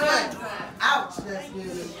 That's good. Ouch. That's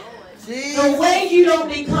good. Jesus. The way you don't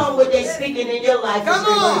become what they're speaking in your life is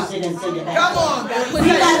reverse it and send it back. Come on. We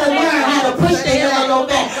got to learn how to push the envelope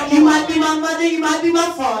back. You might be my mother, you might be my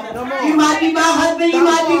father, you might be my husband, you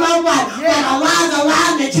might be my wife. But a lie's a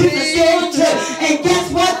lie, the truth is still the truth. And guess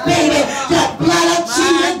what, baby? The blood of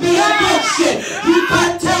Jesus be against you. You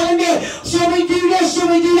kept telling me, should we do this, should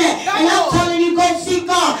we do that? And I'm telling you, go see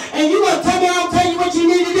God. And you going to tell me, I'll tell you what you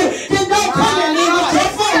need to do. Then don't come and leave with your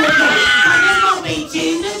phone with me. And it's going to be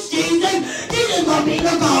Jesus. Jesus gonna be the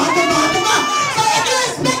God. So if you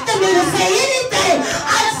expect me to say anything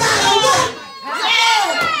outside of what?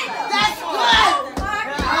 That's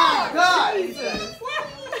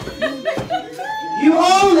good. You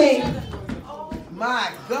only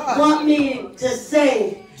My God. want me to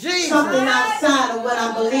say Jesus. something outside of what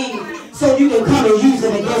I believe so you can come and use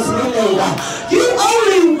it against me later. You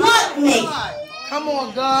only want me Come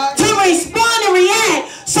on, God. to respond and react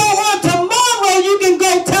so on tomorrow you can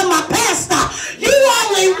go tell my pastor. You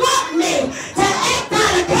only want me to act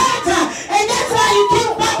out of character, and that's why you keep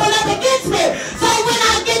bumping up against me. So when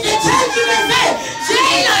I get to church, you can say, she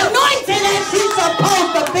ain't anointed as she's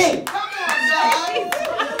supposed to be.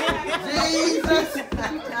 Jesus.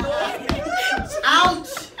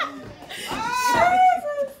 Ouch.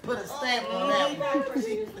 Put a stamp on that one.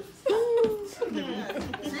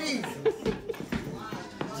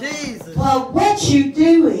 Jesus. Well, what you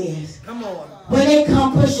do is, Come on. when they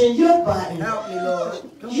come pushing your button, Help me, Lord.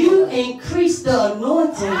 you increase the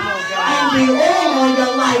anointing and the oil on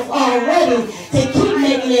your life already to keep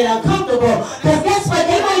making it uncomfortable. Because guess what?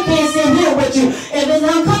 They might can't sit here with you. If it's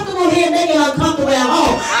uncomfortable here, make it uncomfortable at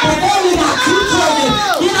home. But then we got 2 children.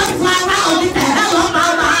 Get up, fly around, get the hell up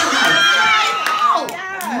out of my house.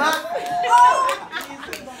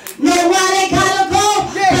 Know why they gotta go?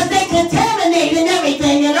 Because they contaminating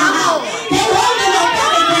everything in the house. They holding up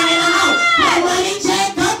everything in the house. My money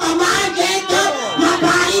jacked up, my mind jacked up, my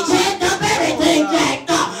body jacked up, everything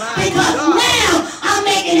jacked up. Because now I'm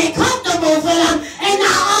making it comfortable for them and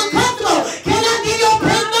not uncomfortable. Can I give you a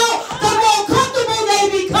print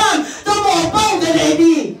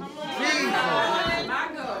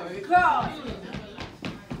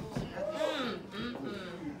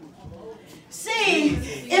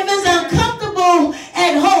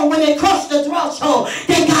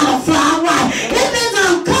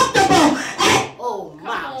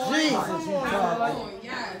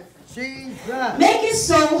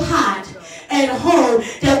at home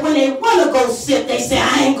that when they want to go sit, they say,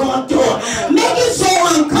 I ain't going to do it. Make it so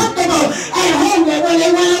uncomfortable at home that when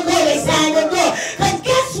they want to go, they say, I ain't going to do it. Because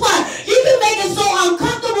guess what? You can make it so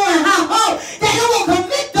uncomfortable in her home that it will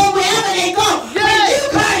convict them wherever they go. When you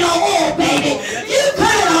turn the oil, baby. You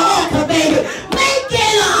turn the altar, baby. Make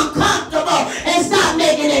it uncomfortable and stop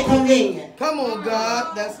making it convenient. Come on,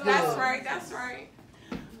 God. That's good. That's right. That's right.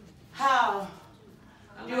 How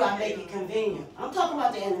do I make it convenient? I'm talking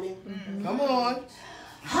about the enemy. Come on.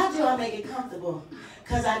 How do I make it comfortable?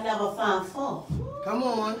 Because I never find fault. Come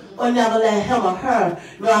on. Or never let him or her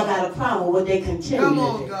know I got a problem with what they continue Come to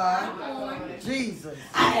on, do. God. Jesus.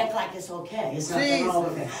 I act like it's okay. It's nothing wrong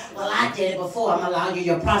with it. Well, I did it before. I'm allowing you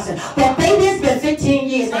your process. But baby, it's been 15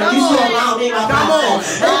 years now. Come You still on. allow me my Come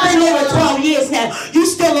process. on. It's been over 12 years now. You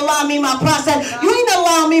still allow me my process. You ain't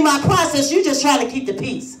allowing me my process. You just trying to keep the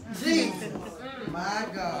peace. Jesus. My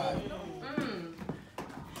God.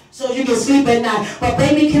 So you can sleep at night. But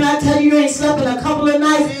baby, can I tell you ain't slept in a couple of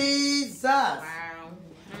nights? Jesus. Wow.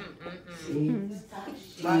 See? Stop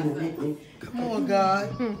trying to make me. Come on,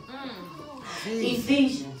 God. Jesus.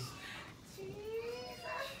 Ephesians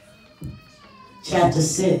chapter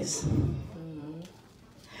 6.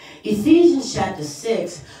 Ephesians chapter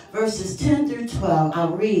 6, verses 10 through 12. I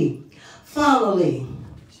read. Finally,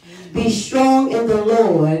 be strong in the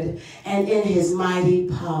Lord and in his mighty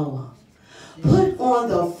power. Put on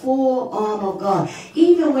the full armor of God.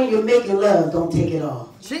 Even when you're making love, don't take it off.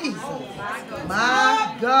 Jesus.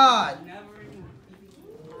 My God.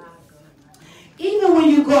 Even when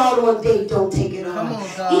you go out on a date, don't take it Come off.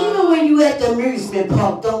 on, God. Even when you at the amusement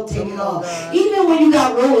park, don't take Come it on, off. God. Even when you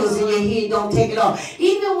got rollers in your head, don't take it off.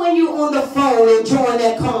 Even when you on the phone enjoying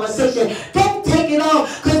that conversation, don't take it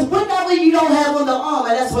off. Because whenever you don't have on the armor,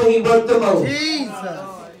 that's when he worked the most. Jesus.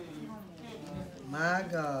 My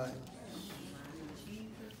God.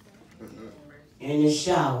 In the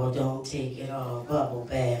shower, don't take it off. Bubble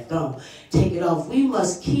bath, don't take it off. We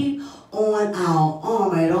must keep on our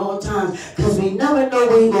armor at all times because we never know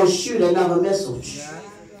when he's going to shoot another missile.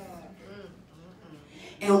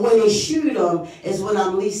 And when they shoot them is when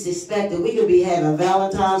I'm least expected. We could be having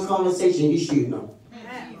Valentine's conversation, he's shooting them.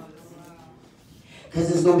 Because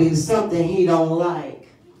it's going to be something he don't like.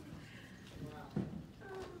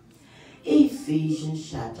 Ephesians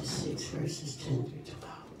chapter 6, verses 10 through 12.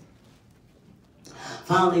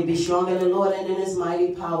 Finally, be strong in the Lord and in his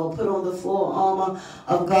mighty power. Put on the full armor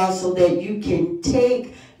of God so that you can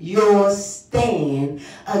take your stand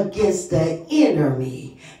against the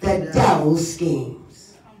enemy, the devil's schemes.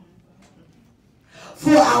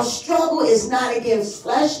 For our struggle is not against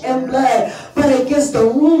flesh and blood, but against the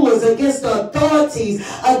rulers, against the authorities,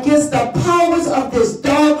 against the powers of this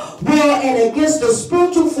dark world, and against the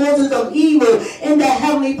spiritual forces of evil in the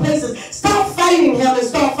heavenly places. Stop fighting him and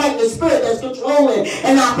start fighting the spirit that's controlling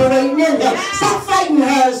and operating in him. Stop fighting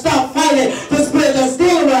her and start fighting the spirit that's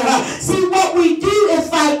dealing with her. See, what we do is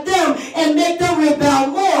fight them and make them rebel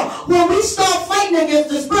more. When we start fighting against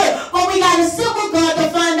the spirit, but we got to sit with God to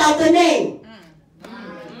find out the name.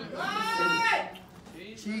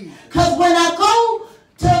 Because when I go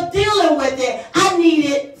to dealing with it, I need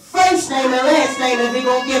it first name and last name if he's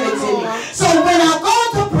going to give it to me. So when I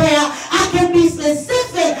go to prayer, I can be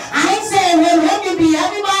specific. I ain't saying him can be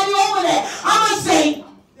everybody over there. I'm going to say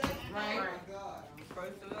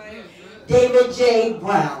David J.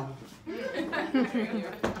 Brown.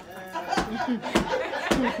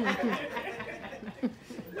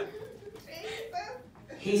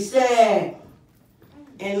 He said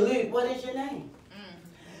in Luke, what is your name?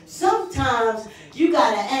 Sometimes you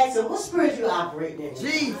got to ask him, what spirit you operating in?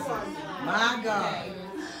 Jesus. My God.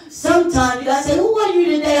 Sometimes you got to say, who are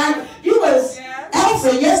you today? You was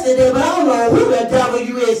Alpha yesterday, but I don't know who the devil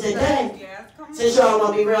you is today. Since y'all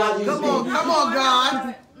want to be real, Come on,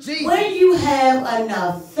 God. Jesus. When you have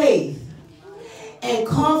enough faith and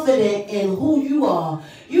confidence in who you are,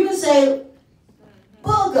 you can say,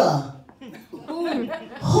 Booger,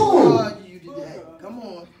 who are you today? Come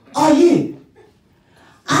on. are you?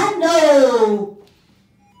 I know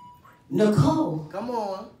Nicole. Come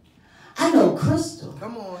on. I know Crystal.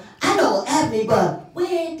 Come on. I know Abney, but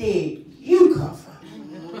where did you come from?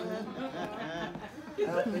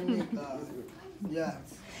 Yes.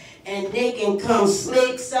 And they can come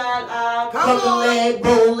slick, side-eye, crooked-leg,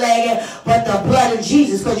 bow-legged, but the blood of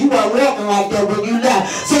Jesus, because you weren't walking like that when you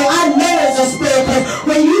left. So I know it's a spirit, because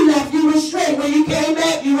when you left, you were straight. When you came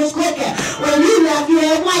back, you was crooked. When you left, you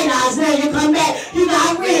had white eyes. Now you come back, you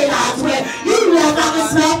got red eyes. When you left, I can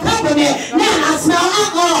smell peppermint. Now I smell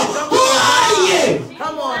alcohol. Who are you?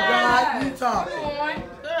 Come on, God. You talking.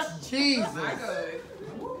 Jesus.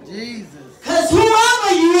 Jesus. Because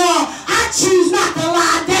whoever you are, I choose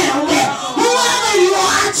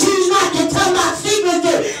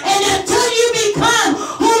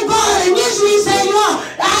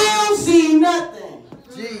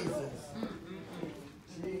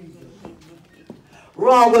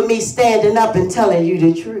wrong with me standing up and telling you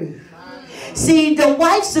the truth. See, the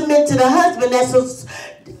wife submit to the husband. That's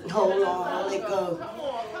what. Hold on, let it go.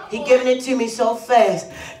 He giving it to me so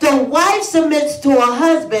fast. The wife submits to her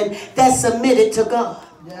husband that's submitted to God.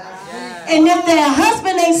 And if their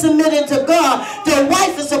husband ain't submitted to God, the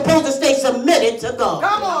wife is supposed to stay submitted to God.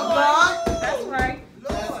 Come on, God. That's right.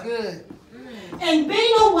 That's good. And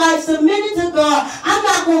being a wife submitted to God, I'm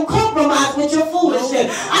not going to compromise with your foolishness.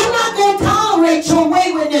 I'm not going to tolerate your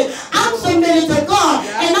waywardness. I'm submitted to God,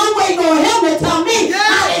 and I'm waiting on him to tell me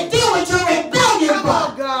how to deal with your rebellion. Come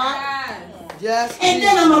on, God. Yes. And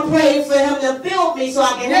then I'm going to pray for him to build me so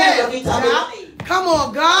I can handle every time. Come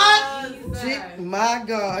on, God. My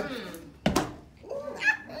God.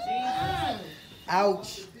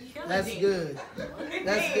 Ouch. That's good.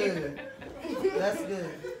 That's good. That's good.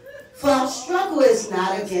 For our struggle is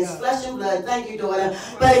not against flesh and blood, thank you, daughter,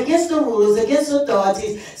 but against the rulers, against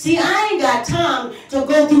authorities. See, I ain't got time to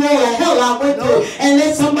go through all the hell I went through and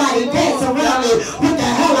let somebody dance around me with the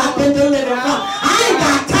hell I've been delivered from. I ain't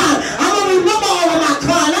got time. I'm going to remember all of my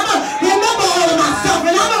crying. I'm going to remember all of my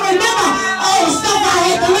suffering. I'm going to remember all the stuff I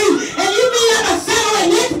had to lose. And you mean I'm going to settle in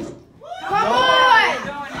this? Come on.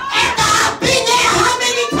 After I've been there how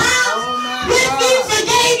many times? With you,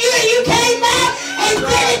 forgave you, and you came back and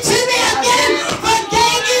did it to me again.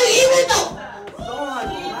 Forgave you even though.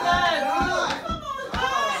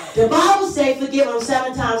 The Bible say forgive him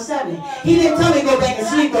 7 times 70. He didn't tell me go back and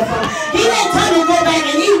sleep with him. He didn't tell me go back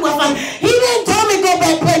and eat with him. He didn't tell me go back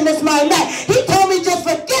and play Miss Marionette. He told me just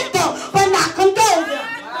forget them, but not condone them.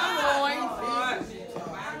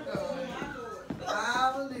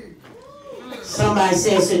 Somebody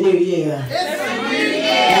say it's a new year. It's a new year.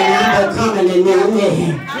 And I'm becoming a new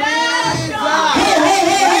man. Hey, hey,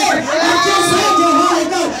 hey, hey. I just heard you, Holy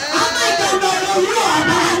Ghost. I might not know who you are,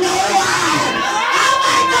 but I know who I am. I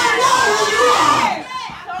might not know who you are.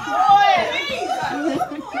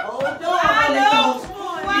 Hold on, Holy Ghost.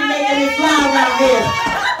 You making me fly around here.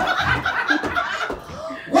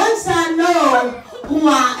 Once I know who I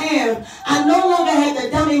am, I no longer have to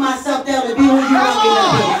dummy myself down to be who you want me to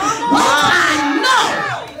be. Once I know.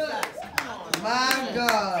 My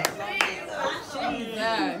God.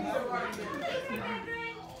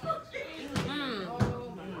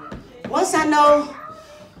 Once I know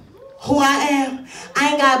who I am, I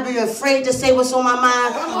ain't got to be afraid to say what's on my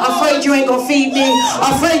mind. Afraid you ain't going to feed me.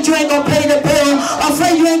 Afraid you ain't going to pay the bill.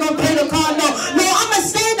 Afraid you ain't going to pay the car. No, I'm going to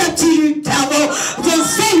stand up to you, devil.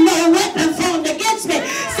 Just say no weapon formed against me.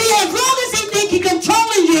 See, as long as he think he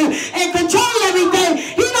controlling you and controlling everything,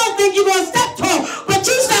 he don't think you're going to step to him. But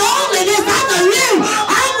you say all of this, I'm going to live.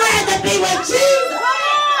 I'm glad to be with Jesus.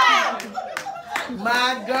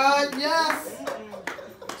 My God, yes.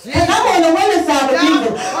 And I'm on the winning side of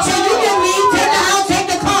Jesus. So you can leave, take the house, take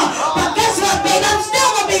the car. But guess what, baby? I'm still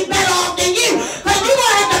going to be better off than you. Because you're going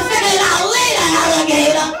to have to figure it out later,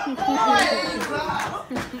 alligator.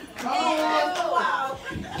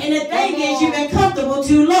 And the thing is, you've been comfortable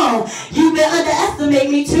too long. You've been underestimating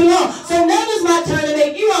me too long. So now it's my turn to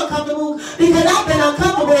make you uncomfortable because I've been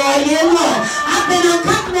uncomfortable all year long. I've been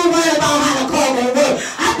uncomfortable worried about how the car will work.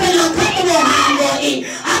 I've been uncomfortable how I'm going to eat.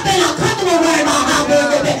 I've been uncomfortable worried about how I'm going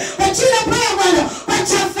to live. But you're the prayer runner, but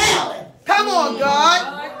you're failing. Come on, God.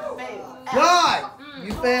 God.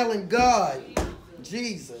 You failing God.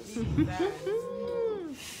 Jesus.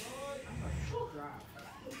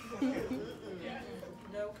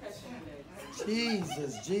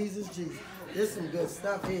 Jesus, Jesus, Jesus. There's some good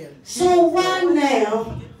stuff here. So why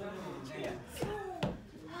now?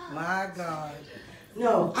 My God.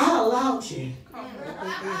 No, I allowed you.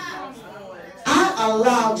 I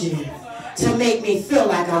allowed you to make me feel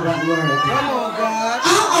like I wasn't worthy. Come on, God.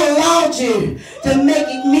 I allowed you to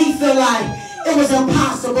make me feel like it was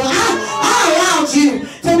impossible. I allowed you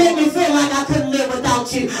to make me feel like I couldn't live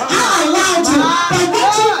without you. I allowed you. But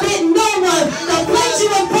what you didn't know was the place you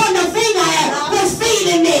would point the finger at was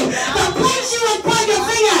feeding me. The place you would point your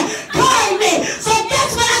finger at called me. So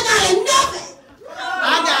guess what? I got enough.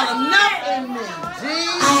 I got enough in me.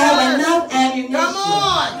 Jesus. I have enough ammunition Come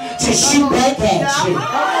on. to shoot back at you. Come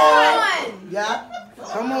on. Yeah.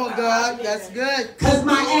 Come on, God. That's good. Because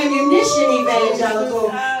my ammunition,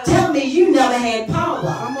 evangelical, tell me you never had power.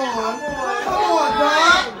 Come on. Come on,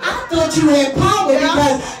 God. I thought you had power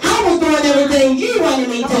because I was doing everything you wanted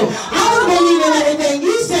me to. I was believing everything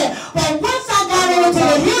you said. But once I got over to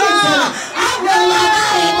the healing center, I realized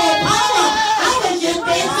I had no power. I was just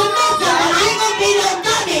being submissive. But I ain't going to be no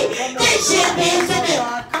dummy. This shit being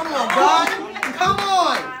submissive. Come on, God. Come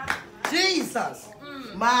on. Jesus.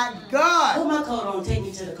 My God. Put my coat on. Take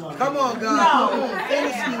me to the car. Come on, God. Come on.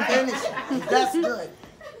 Finish. That's good.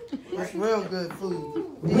 It's real good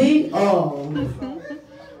food. We all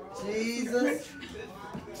Jesus.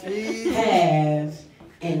 have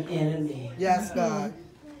an enemy. Yes, God.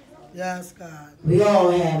 Yes, God. We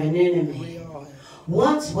all have an enemy. We all have.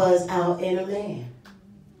 Once was our inner man.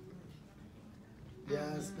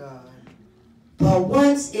 Yes, God. But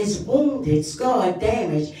once it's wounded, scarred,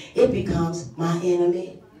 damaged, it becomes my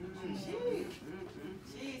enemy.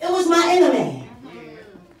 It was my inner man.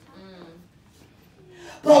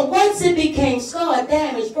 But once it became scarred,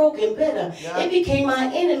 damaged, broken, bitter, it became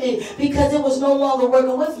my enemy because it was no longer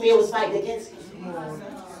working with me. It was fighting against me.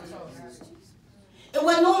 It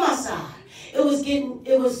wasn't on my side.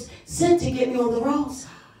 It was sent to get me on the wrong side.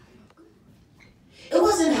 It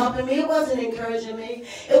wasn't helping me. It wasn't encouraging me.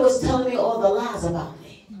 It was telling me all the lies about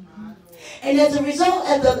me. And as a result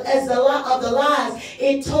of the lies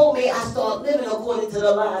it told me, I started living according to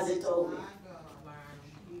the lies it told me.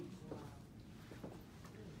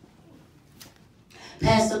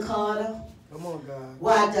 Pastor Carter, come on, God.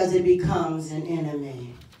 Why does it become an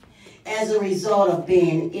enemy? As a result of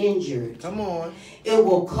being injured, come on, it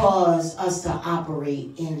will cause us to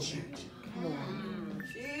operate injured. Come on.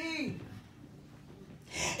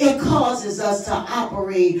 It causes us to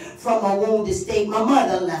operate from a wounded state. My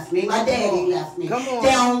mother left me. My daddy left me.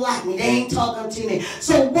 They don't like me. They ain't talking to me.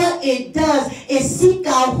 So what it does is seek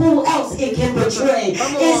out who else it can betray.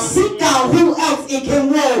 It seek out who else it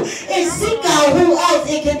can wound. It seek out who else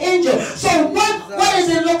it can injure. So what is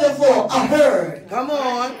it looking for? A herd. Come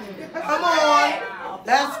on. Come on.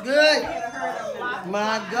 That's good.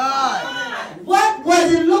 My God. What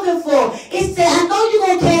was it looking for? It said, I know you're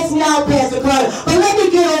going to cast me out, Pastor Carter, but let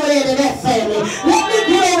me get over there to that family. Let me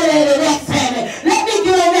get over there to that family. Let me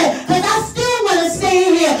get over there, because I still want to stay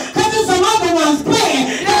in here, because there's some other ones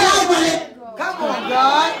playing. And I want to... Come on,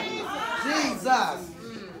 God. Jesus.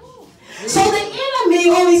 So the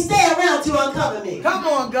enemy only stay around to uncover me. Come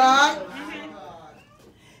on, God.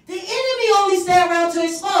 The enemy only stay around to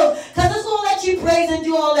expose, because it's going to let you praise and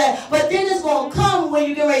do all that, but then it's going to come when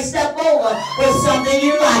you get ready to step over with something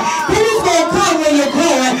you like. Then it's going to come when you're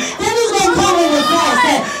growing. Then it's going to come when you're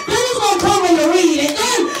fasting. Then it's going to come when you're reading.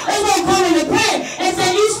 Then it's going to come when you're praying and say,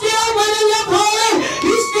 you still want to live holy?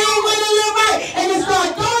 You still want to live right? And it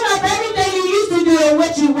starts throwing up everything you used to do and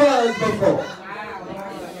what you was before.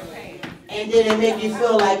 And then it make you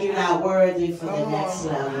feel like you're not worthy for the next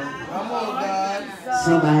level. Come on, God.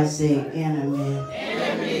 Somebody say enemy.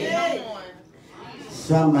 Enemy.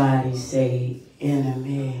 Somebody say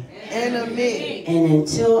enemy. Enemy. And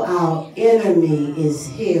until our enemy is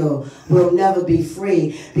healed, we'll never be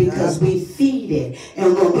free because we feed it.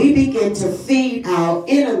 And when we begin to feed our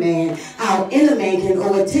inner man can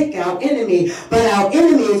overtake our enemy. But our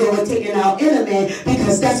enemy is overtaking our inner man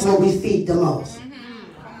because that's what we feed the most.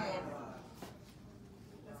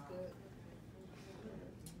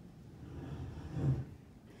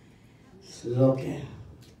 Looking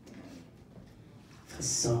for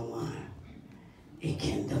someone it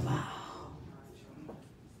can devour.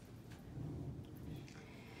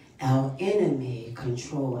 Our enemy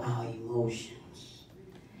control our emotions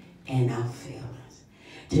and our feelings.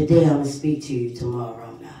 Today I'm going to speak to you, tomorrow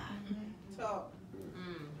I'm not.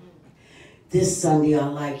 This Sunday I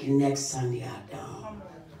like you, next Sunday I don't.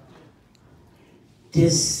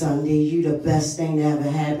 This Sunday you the best thing that ever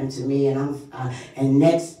happened to me, and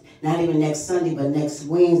next, not even next Sunday, but next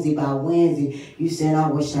Wednesday, by Wednesday, you said, I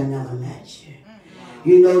wish I never met you.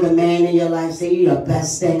 You know the man in your life say, you the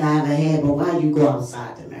best thing I ever had, but why you go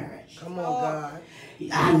outside the marriage? Come on, God.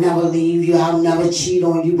 I'll never leave you, I'll never cheat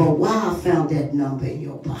on you, but why I found that number in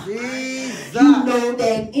your pocket? Jesus. You know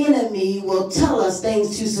that enemy will tell us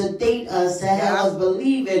things to sedate us, to have us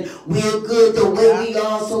believing we're good the way we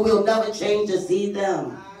are, so we'll never change to see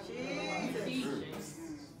them.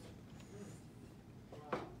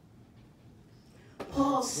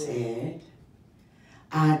 Paul said,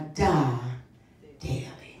 I die daily.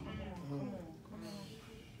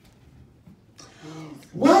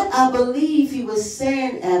 What I believe he was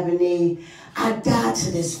saying, Ebony, I died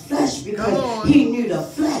to this flesh because he knew the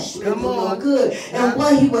flesh would do no good. And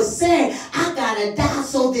what he was saying, I gotta die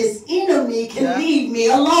so this enemy can leave me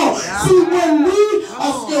alone. See, when we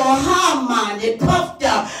are still high-minded, puffed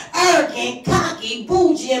up, arrogant, cocky,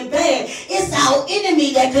 bougie, and bad, it's our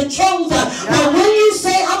enemy that controls us. But when you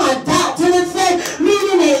say, I'm gonna die to this flesh,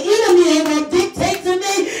 meaning the enemy ain't gonna dictate to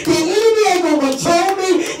me, the enemy ain't gonna control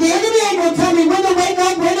me, the enemy ain't gonna tell me when to wake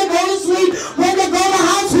up, when to go to sleep, when to go to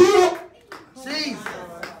house, who.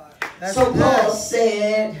 So Paul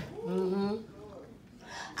said,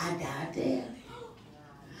 I die daily.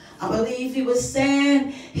 I believe he was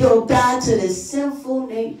saying he'll die to this sinful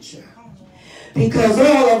nature. Because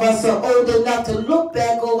all of us are old enough to look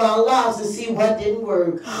back over our lives and see what didn't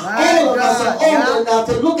work. All of us are old enough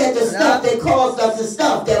to look at the stuff that caused us the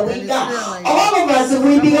stuff that we got. All of us, if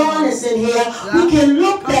we be honest in here, we can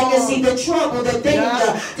look back and see the trouble, the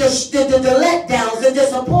danger, the letdowns, the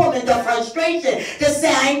disappointment, the frustration, to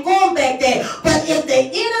say, I ain't going back there. But if the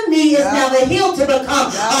enemy is never healed to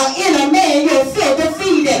become an inner man, you'll feel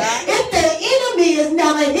defeated. If the enemy is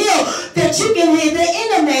never healed, that you can hear the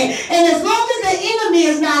inner man. And as long as the enemy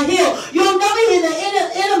is not healed, you'll never hear the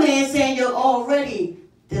inner man saying you're already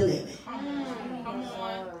delivered.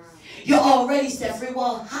 You're already set free.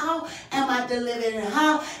 Well, how am I delivered and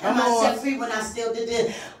how am I set free when I still did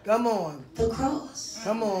this? Come on. The cross.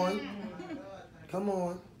 Come on. Come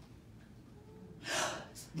on.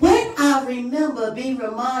 When I remember being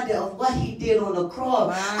reminded of what he did on the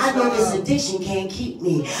cross, I know this addiction can't keep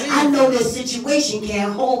me. I know this situation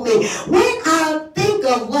can't hold me. When I think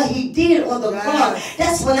of what he did on the cross,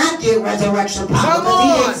 that's when I get resurrection power, because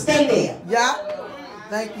he didn't stay there. Yeah.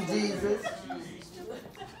 Thank you, Jesus.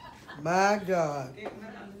 My God.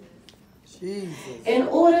 Jesus. In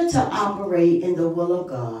order to operate in the will of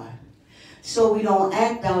God, so we don't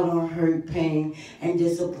act out on hurt, pain, and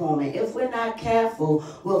disappointment. If we're not careful,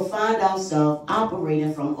 we'll find ourselves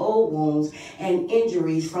operating from old wounds and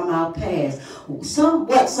injuries from our past.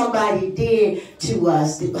 What somebody did to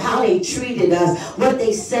us, how they treated us, what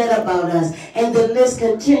they said about us, and the list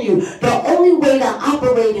continues. The only way to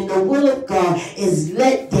operate in the will of God is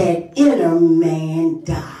let that inner man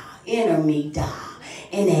die, inner me die,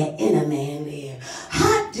 and that inner man live.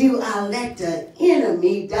 How do I let the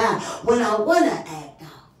enemy die when I want to act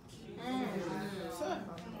out?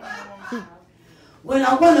 When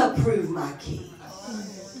I want to prove my case.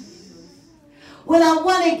 When I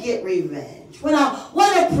want to get revenge. When I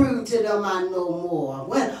want to prove to them I know more.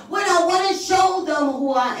 When I want to show them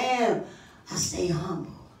who I am, I stay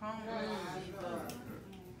humble.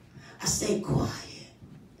 I stay quiet.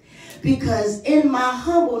 Because in my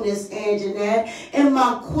humbleness, Anjanette, in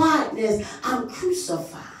my quietness, I'm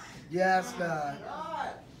crucified. Yes, God.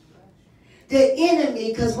 The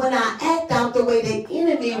enemy, because when I act out the way the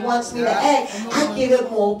enemy wants me to act, I give it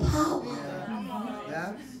more power.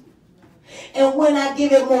 Yeah. And when I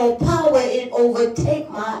give it more power, it overtake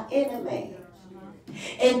my enemy.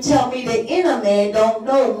 And tell me the inner man don't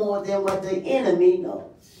know more than what the enemy knows.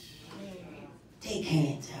 They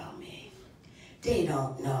can't tell me. They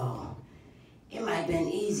don't know. It might have been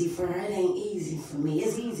easy for her. It ain't easy for me.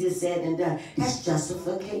 It's easier said than done. That's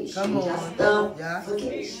justification. Come on.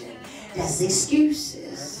 Justification. That's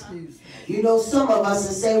excuses. You know, some of us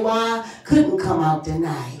will say, why I couldn't come out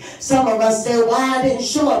tonight. Some of us say, why I didn't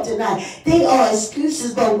show up tonight. They are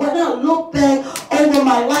excuses, but when I look back over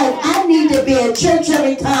my life, I need to be at church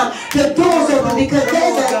every time the door's open, because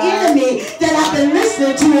there's an enemy that I've been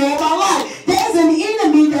listening to all my life. There's an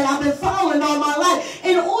enemy that I've been following all my life.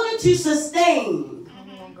 In order to sustain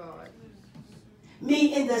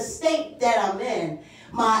me in the state that I'm in,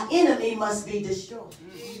 my enemy must be destroyed.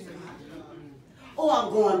 Oh,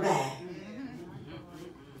 I'm going back.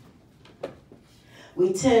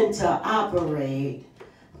 We tend to operate,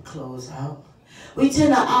 close out. We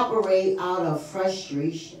tend to operate out of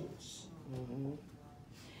frustrations.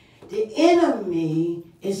 The enemy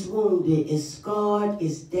is wounded, is scarred,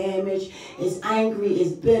 is damaged, is angry,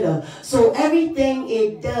 is bitter. So everything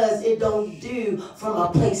it does, it don't do from a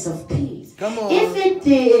place of peace. Come on. If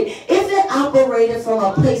it operated from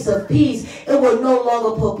a place of peace, it would no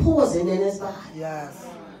longer put poison in his body. Yes.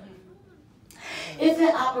 If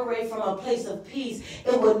it operated from a place of peace,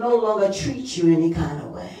 it would no longer treat you any kind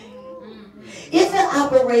of way. If it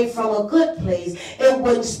operates from a good place, it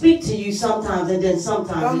wouldn't speak to you sometimes, and then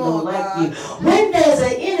sometimes it don't like you. When there's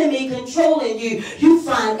an enemy controlling you, you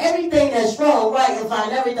find everything that's wrong right and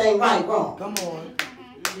find everything right wrong. Come on.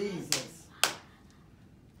 Jesus.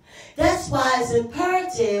 That's why it's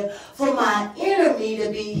imperative for my enemy to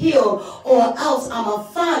be healed, or else I'm going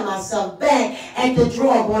to find myself back at the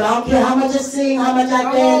drawing board. I don't care how much I sing, how much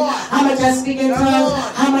I dance, how much I speak in tongues,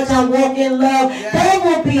 how much I walk in love. Yeah. There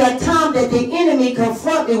will be a time that the enemy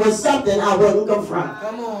confront me with something I wouldn't confront.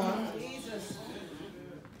 Come on.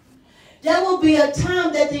 There will be a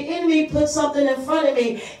time that the enemy put something in front of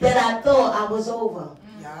me that I thought I was over.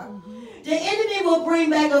 Yeah. The enemy will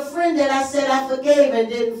bring back a friend that I said I forgave and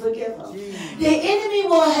didn't forgive him. The enemy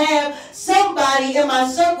will have somebody in my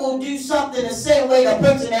circle do something the same way the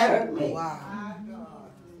person that hurt me. Wow.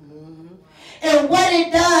 And what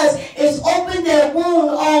it does is open that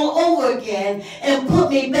wound all over again and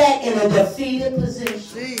put me back in a defeated position.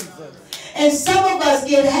 Jesus. And some of us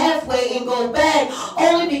get halfway and go back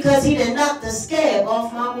only because he did knock the scab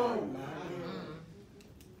off my wound.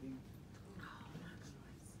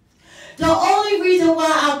 The only reason why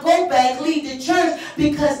I go back, leave the church,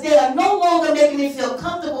 because they are no longer making me feel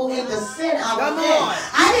comfortable in the sin I was in.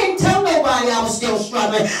 I didn't tell nobody I was still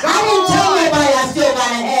struggling. I didn't tell nobody I still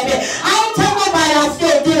got a habit. I didn't tell nobody I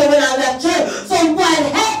still did it when I left church. So what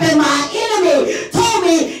happened? My enemy told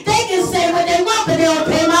me they can say what they want, but they don't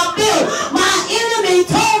pay my bill. My enemy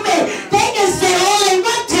told me they can say all they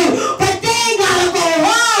want to, but they ain't gotta go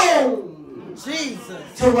home. Jesus.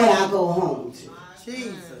 To what I go home to.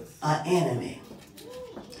 Jesus. An enemy.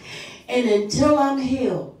 And until I'm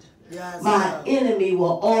healed, yes, my enemy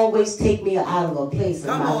will always take me out of a place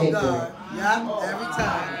of my victory. God. Yeah, every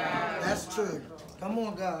time. That's true. Come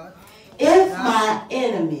on, God. If my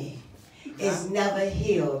enemy is never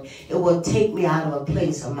healed, it will take me out of a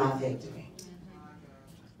place of my victory.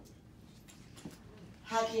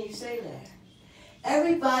 How can you say that?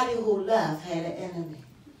 Everybody who left had an enemy.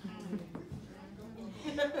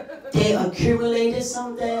 They accumulated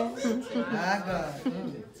some things. My God.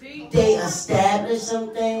 They established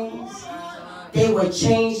some things. They were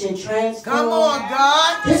changed and transformed. Come on,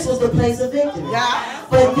 God. This was the place of victory. Yeah.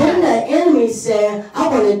 But then the enemy said, I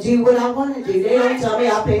want to do what I want to do. They don't tell me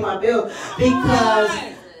I'll pay my bill because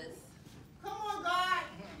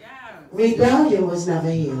rebellion was never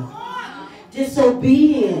healed.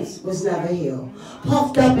 Disobedience was never healed.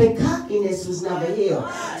 Puffed up and cockiness was never healed.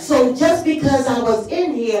 So just because I was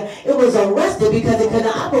in here, it was arrested because it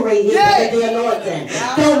couldn't operate here with the anointing.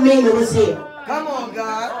 Don't mean it was here. Come on,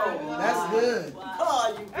 God. That's good.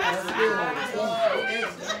 That's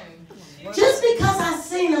good. Just because I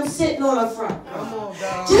seen them sitting on the front. Come on,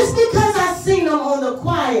 God. Just because I seen them on the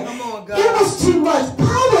choir. Come on, God. It was too much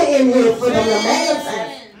power in here for them to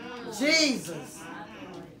manifest. Jesus.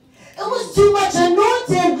 It was too much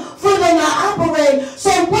anointing for them to operate. So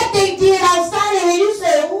what they did outside of it, you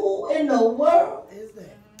say, who in the world is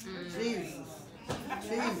that? Jesus.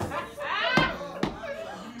 Jesus.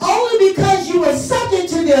 Only because you were subject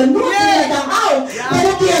to the anointing in the house. But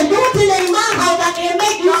if the anointing ain't my house, I can't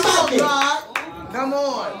make you subject. Come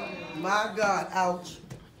on. My God. Ouch.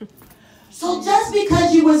 So just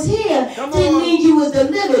because you was here didn't mean you was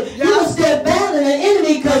delivered. You was still battling an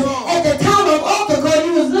enemy because at the time of altar call,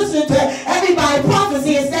 you was listening to everybody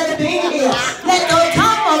prophecy instead of being here. At the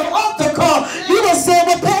time of altar call, you was saying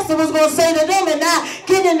what pastor was going to say to them and not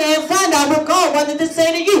get in there and find out what God wanted to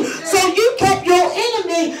say to you. So you kept your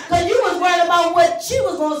enemy because you was worried about what she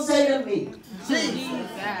was going to say to me. Jesus.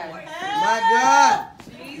 My God.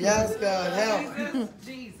 Yes, God. Help.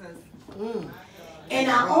 Jesus. And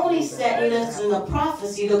I only said it as in a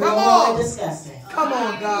prophecy to go on and discuss it. Come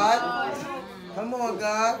on, God. Come on,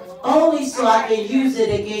 God. Only so I can use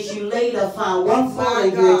it against you later, find one fault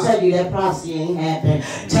in you and tell you that prophecy ain't happened.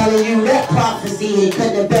 Telling you that prophecy it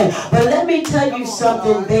couldn't have been. But let me tell you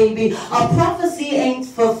something, baby. A prophecy ain't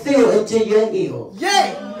fulfilled until you're healed.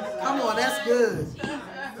 Yeah. Come on, that's good.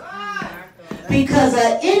 Because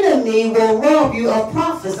an enemy will rob you of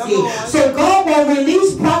prophecy. So God won't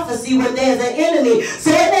release prophecy when there's an enemy. So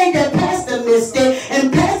it ain't that pastor missed it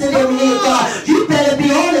and pastor didn't hear God. You better be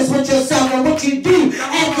honest with yourself and what you do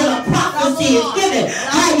after the prophecy is given.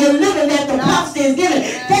 How you're living after the prophecy is given.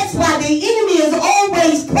 That's why the enemy is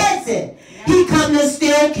always present. He come to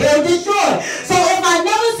steal, kill, destroy. So if I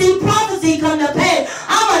never see prophecy come to pass,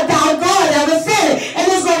 I'm a doubt God ever said it. And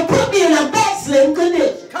it's going to put me in a backsliding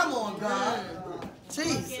condition. Come on, God.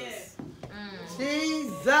 Jesus.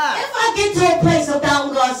 Jesus. If I get to a place of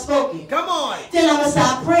doubting God spoken, come on, then I'm going to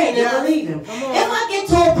stop praying and believing. If I get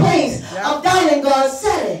to a place of doubting God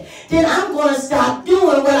said it, then I'm going to stop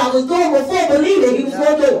doing what I was doing before believing he was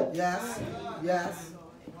going to do it. Yes. Yes.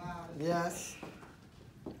 Yes.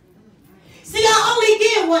 See, I only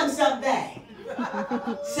give one something back.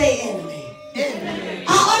 Say enemy.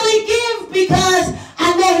 I only give because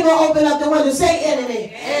I know he's going to open up the window. Say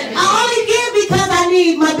enemy. I only give because I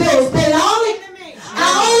need my bills paid. I only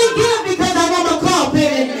give because I want my car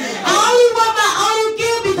paid. I only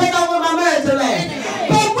give because I want my marriage to last.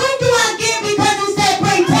 But when do I give? Because he said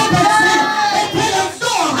bring 10% and put a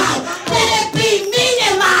storehouse. Let it be me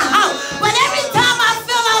in my house. But every time I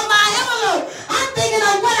fill out my envelope, I'm thinking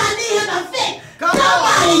of what I need him to fix.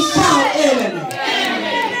 Somebody shout enemy.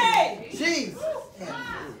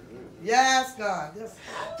 Yes, God. Yes.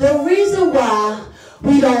 The reason why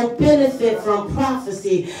we don't benefit from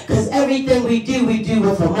prophecy, because everything we do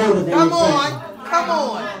with a motive. Come on. Come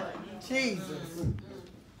on. Jesus.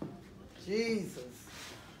 Jesus.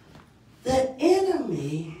 The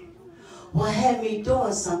enemy will have me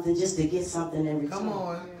doing something just to get something in return. Come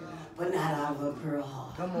on. But not out of a pure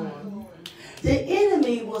heart. Come on. The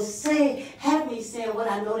enemy will have me saying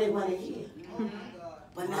what I know they want to hear.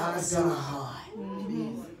 But not what's in my heart.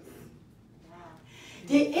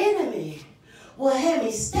 the enemy will have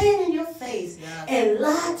me stand in your face and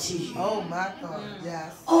lie to you. Oh my God,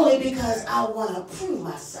 yes. Only because I want to prove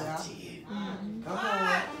myself to you. Come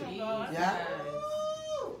on. Yeah.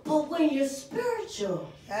 But when you're spiritual,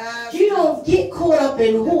 Yes. you don't get caught up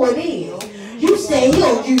in who it is. You say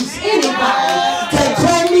he'll use anybody to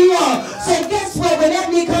turn me on. So guess what? When that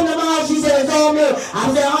me come to mom, she said, it's all me. I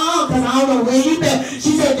said, because I don't know where you been.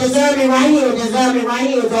 She said, deserve me right here, deserve me right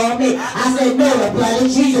here, it's all me. I said, no, the blood of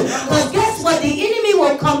Jesus. Because guess what? The enemy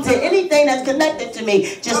will come to anything that's connected to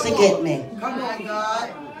me just to get me. Come on,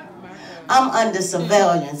 God. I'm under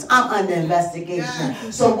surveillance. I'm under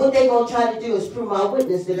investigation. So what they going to try to do is prove my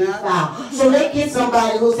witness to be foul. So they get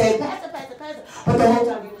somebody who say, Pastor. But the whole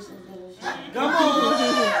time you listen to this. Come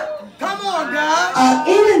on. Come on, God. An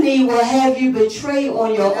enemy will have you betray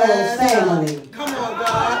on your own family. Come on,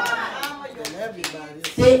 God. Everybody.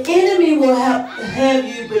 The enemy will have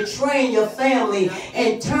you betraying your family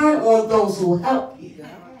and turn on those who help you.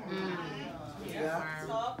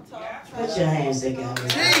 Put your hands together.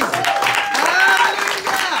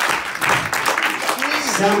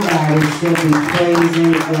 Somebody should be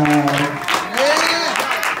praising God.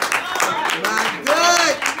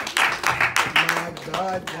 My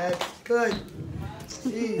God, that's good.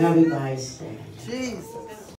 Everybody stand. Jesus.